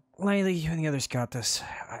 Lily, you and the others got this.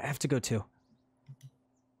 I have to go too.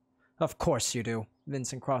 Of course you do.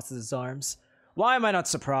 Vincent crosses his arms. Why am I not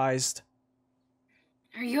surprised?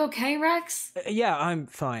 Are you okay, Rex? Yeah, I'm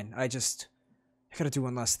fine. I gotta do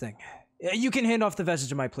one last thing. You can hand off the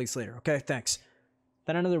vestige of my place later, okay? Thanks.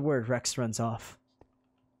 Then another word, Rex runs off.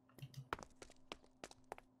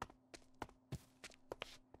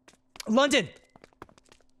 London!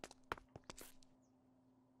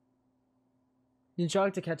 You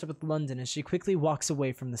jog to catch up with London as she quickly walks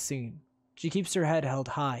away from the scene. She keeps her head held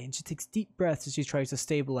high, and she takes deep breaths as she tries to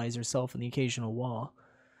stabilize herself on the occasional wall.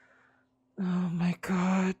 Oh my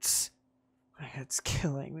god. My head's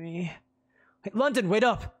killing me. Hey, London, wait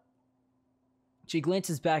up! She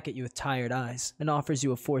glances back at you with tired eyes and offers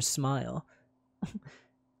you a forced smile.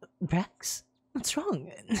 Rex? What's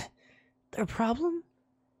wrong? There a problem?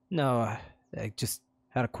 No, I just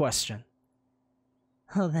had a question.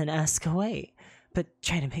 Oh, then ask away. But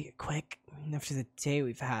try to make it quick. After the day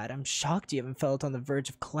we've had, I'm shocked you haven't felt on the verge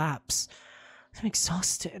of collapse. I'm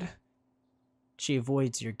exhausted. She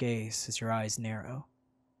avoids your gaze as your eyes narrow.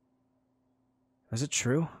 Was it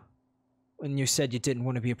true? When you said you didn't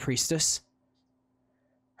want to be a priestess?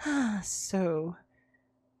 So,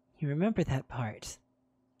 you remember that part.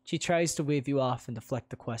 She tries to wave you off and deflect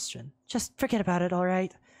the question. Just forget about it,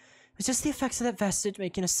 alright? It was just the effects of that vestige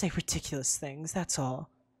making us say ridiculous things, that's all.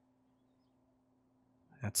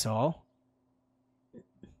 That's all?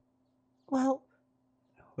 Well...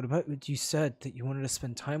 What about what you said that you wanted to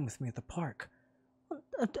spend time with me at the park?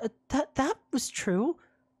 That was true.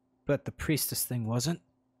 But the priestess thing wasn't?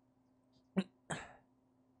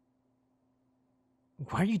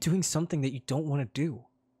 Why are you doing something that you don't want to do?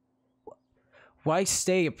 Why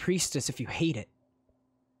stay a priestess if you hate it?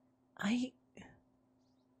 I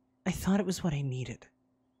thought it was what I needed.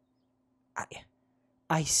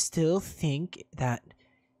 I still think that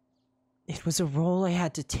it was a role I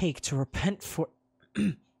had to take to repent for...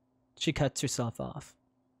 She cuts herself off.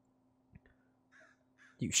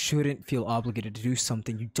 You shouldn't feel obligated to do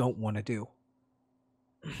something you don't want to do.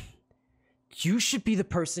 You should be the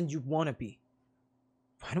person you want to be.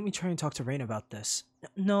 Why don't we try and talk to Rain about this?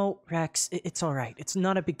 No, Rex, it's alright. It's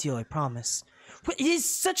not a big deal, I promise. But it is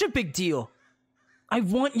such a big deal! I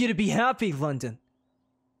want you to be happy, London.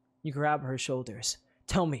 You grab her shoulders.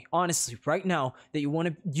 Tell me, honestly, right now, that you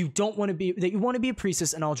want to be a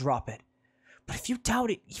priestess, and I'll drop it. But if you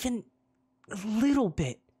doubt it, even a little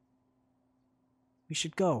bit, we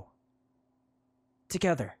should go.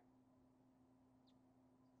 Together.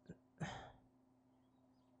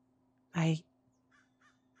 I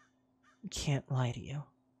can't lie to you.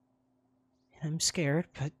 And I'm scared,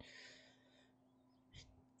 but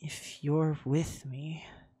if you're with me,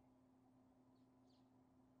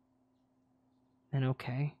 then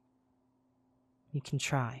okay. You can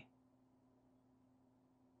try.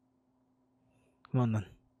 Come on then.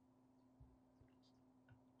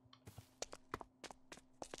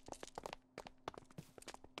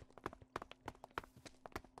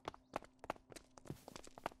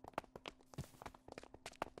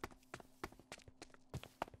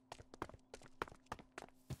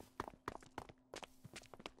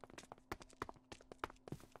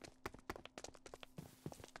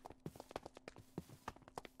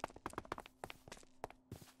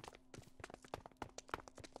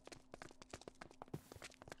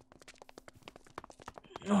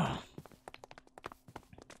 Oh,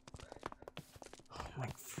 my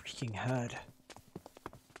freaking head.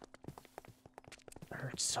 It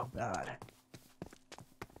hurts so bad.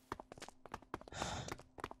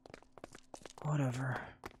 Whatever.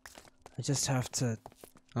 I just have to...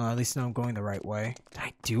 at least now I'm going the right way. Did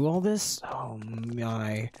I do all this? Oh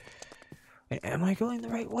my... Am I going the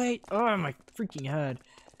right way? Oh, my freaking head.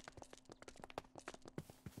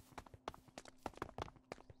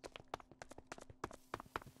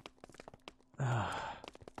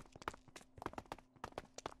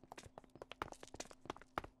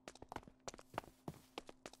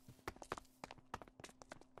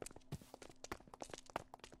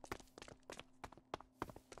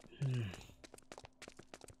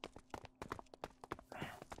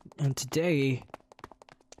 And today,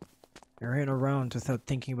 I ran around without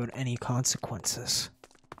thinking about any consequences.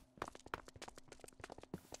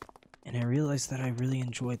 And I realized that I really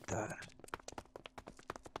enjoyed that.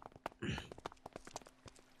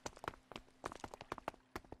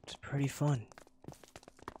 It's pretty fun.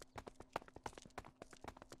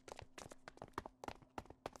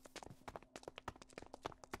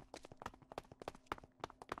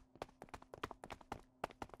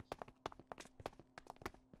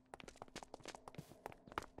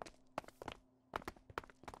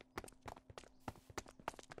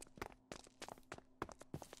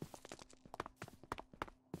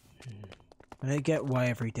 And I get why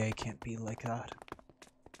every day can't be like that.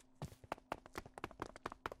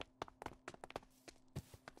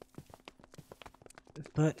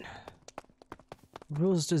 But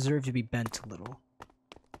rules deserve to be bent a little.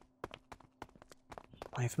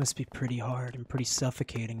 Life must be pretty hard and pretty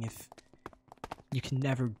suffocating if you can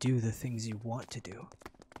never do the things you want to do.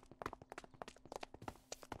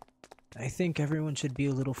 I think everyone should be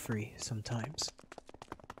a little free sometimes.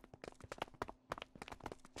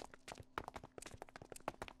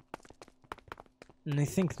 And I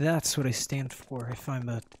think that's what I stand for if I'm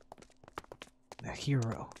a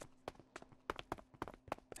hero.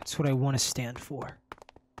 That's what I want to stand for.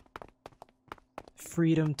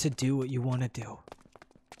 Freedom to do what you want to do.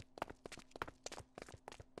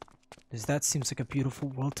 Because that seems like a beautiful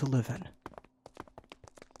world to live in.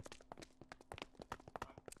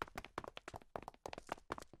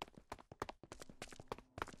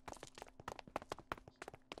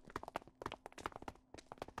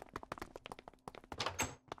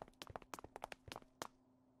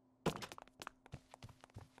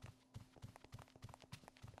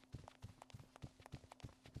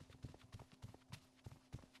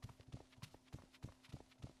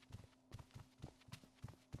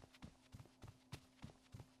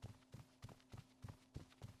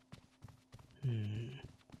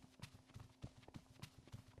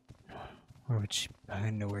 Where would she? I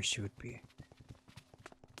know where she would be.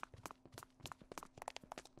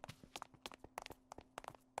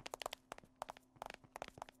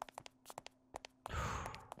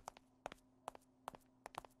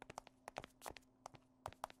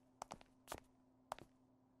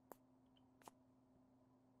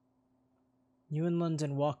 You and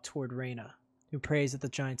London walk toward Reyna, who prays at the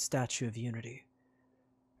giant statue of Unity.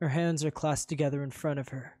 Her hands are clasped together in front of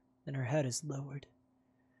her, and her head is lowered.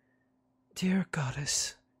 Dear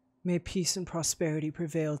Goddess, may peace and prosperity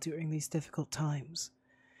prevail during these difficult times,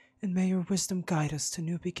 and may your wisdom guide us to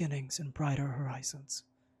new beginnings and brighter horizons.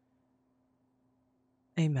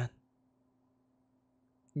 Amen.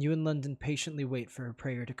 You and London patiently wait for her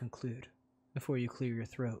prayer to conclude, before you clear your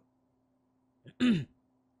throat.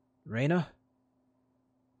 Reyna?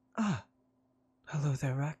 Ah, hello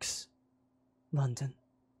there, Rex. London.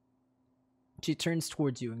 She turns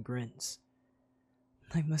towards you and grins.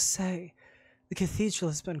 I must say, the cathedral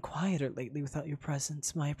has been quieter lately without your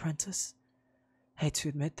presence, my apprentice. I hate to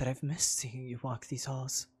admit that I've missed seeing you walk these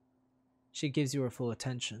halls. She gives you her full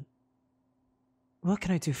attention. What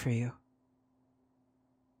can I do for you?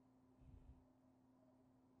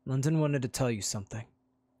 London wanted to tell you something.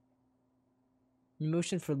 You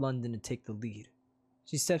motion for London to take the lead.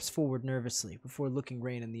 She steps forward nervously before looking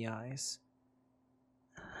Rain in the eyes.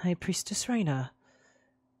 High Priestess Reyna,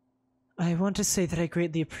 I want to say that I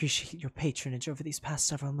greatly appreciate your patronage over these past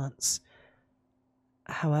several months.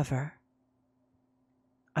 However,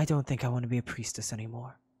 I don't think I want to be a priestess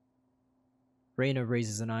anymore. Reyna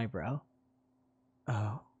raises an eyebrow.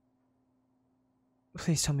 Oh.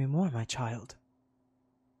 Please tell me more, my child.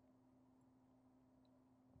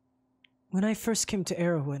 When I first came to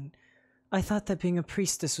Erewhon, I thought that being a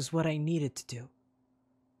priestess was what I needed to do.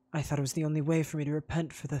 I thought it was the only way for me to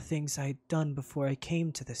repent for the things I had done before I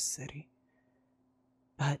came to this city.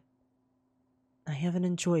 But I haven't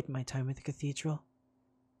enjoyed my time at the cathedral.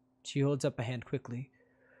 She holds up a hand quickly.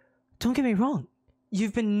 Don't get me wrong.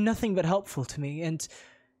 You've been nothing but helpful to me, and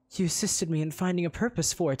you assisted me in finding a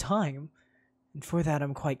purpose for a time, and for that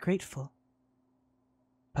I'm quite grateful.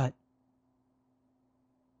 But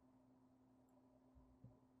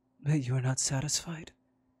you are not satisfied?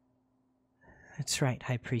 That's right,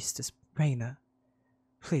 High Priestess Reyna.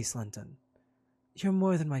 Please, London. You're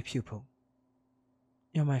more than my pupil.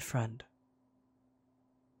 You're my friend.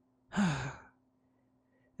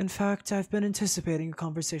 In fact, I've been anticipating a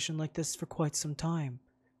conversation like this for quite some time.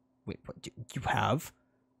 Wait, what? You have?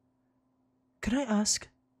 Can I ask?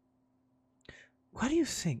 Why do you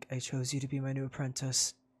think I chose you to be my new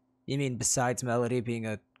apprentice? You mean besides Melody being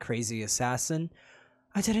a crazy assassin?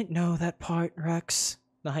 I didn't know that part, Rex.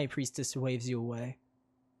 The High Priestess waves you away.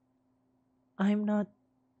 I'm not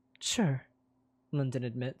sure, London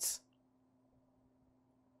admits.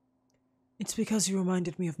 It's because you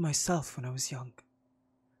reminded me of myself when I was young.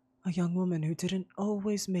 A young woman who didn't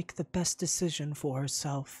always make the best decision for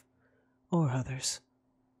herself or others,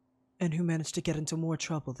 and who managed to get into more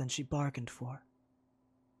trouble than she bargained for.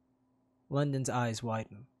 London's eyes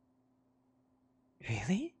widen.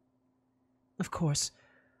 Really? Of course,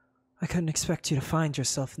 I couldn't expect you to find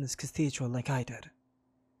yourself in this cathedral like I did.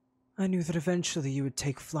 I knew that eventually you would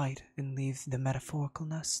take flight and leave the metaphorical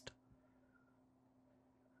nest.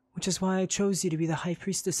 Which is why I chose you to be the High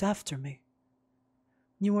Priestess after me.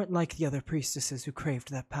 You weren't like the other priestesses who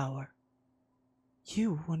craved that power.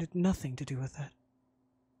 You wanted nothing to do with it.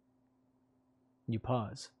 You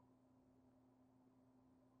pause.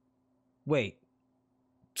 Wait.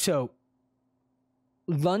 So,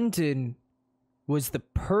 London was the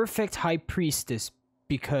perfect high priestess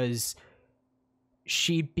because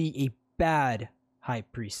she'd be a bad high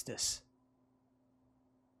priestess.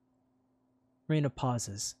 Reina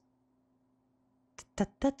pauses.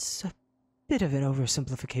 That's a bit of an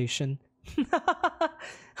oversimplification.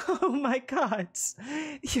 Oh my god.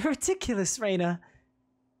 You're ridiculous, Reina.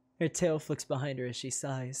 Her tail flicks behind her as she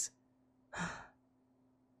sighs.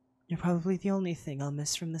 You're probably the only thing I'll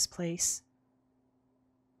miss from this place.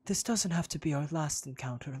 This doesn't have to be our last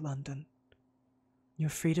encounter, London. You're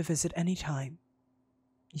free to visit any time.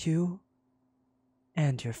 You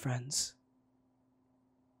and your friends.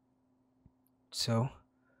 So,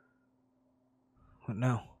 what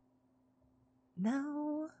now?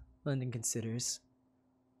 Now, London considers.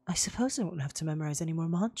 I suppose I won't have to memorize any more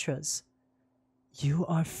mantras. You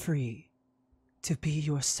are free to be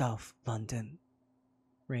yourself, London,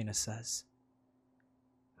 Reina says.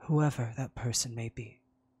 Whoever that person may be.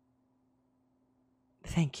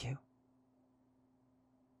 Thank you.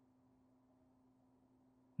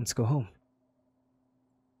 Let's go home.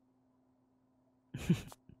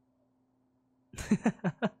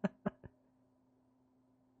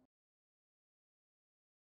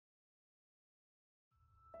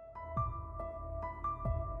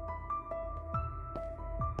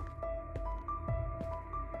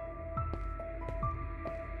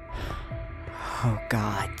 Oh,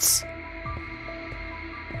 gods.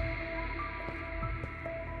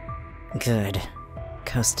 Good.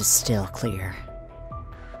 Coast is still clear.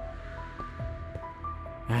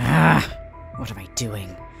 Ah! What am I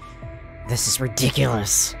doing? This is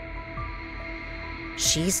ridiculous.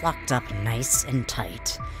 She's locked up nice and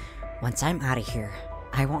tight. Once I'm out of here,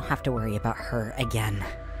 I won't have to worry about her again.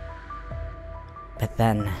 But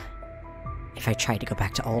then, if I try to go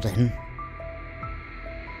back to Olden...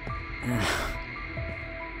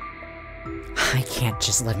 I can't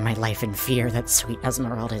just live my life in fear that sweet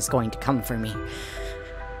Esmeralda is going to come for me.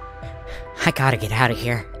 I gotta get out of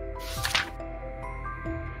here.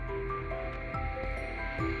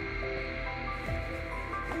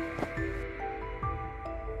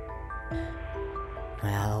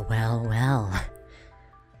 Well, well, well.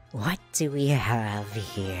 What do we have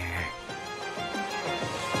here?